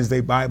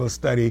 Wednesday Bible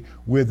study,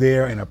 we're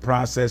there in a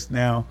process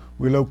now.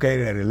 We're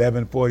located at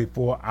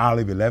 1144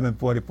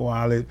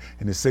 Olive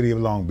in the city of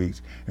Long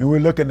Beach. And we're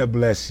looking to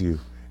bless you,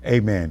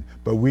 amen.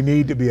 But we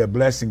need to be a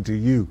blessing to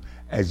you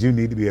as you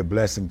need to be a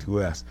blessing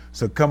to us.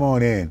 So come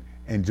on in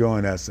and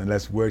join us, and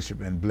let's worship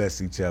and bless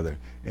each other.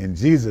 In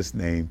Jesus'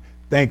 name,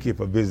 thank you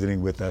for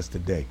visiting with us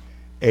today.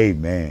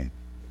 Amen.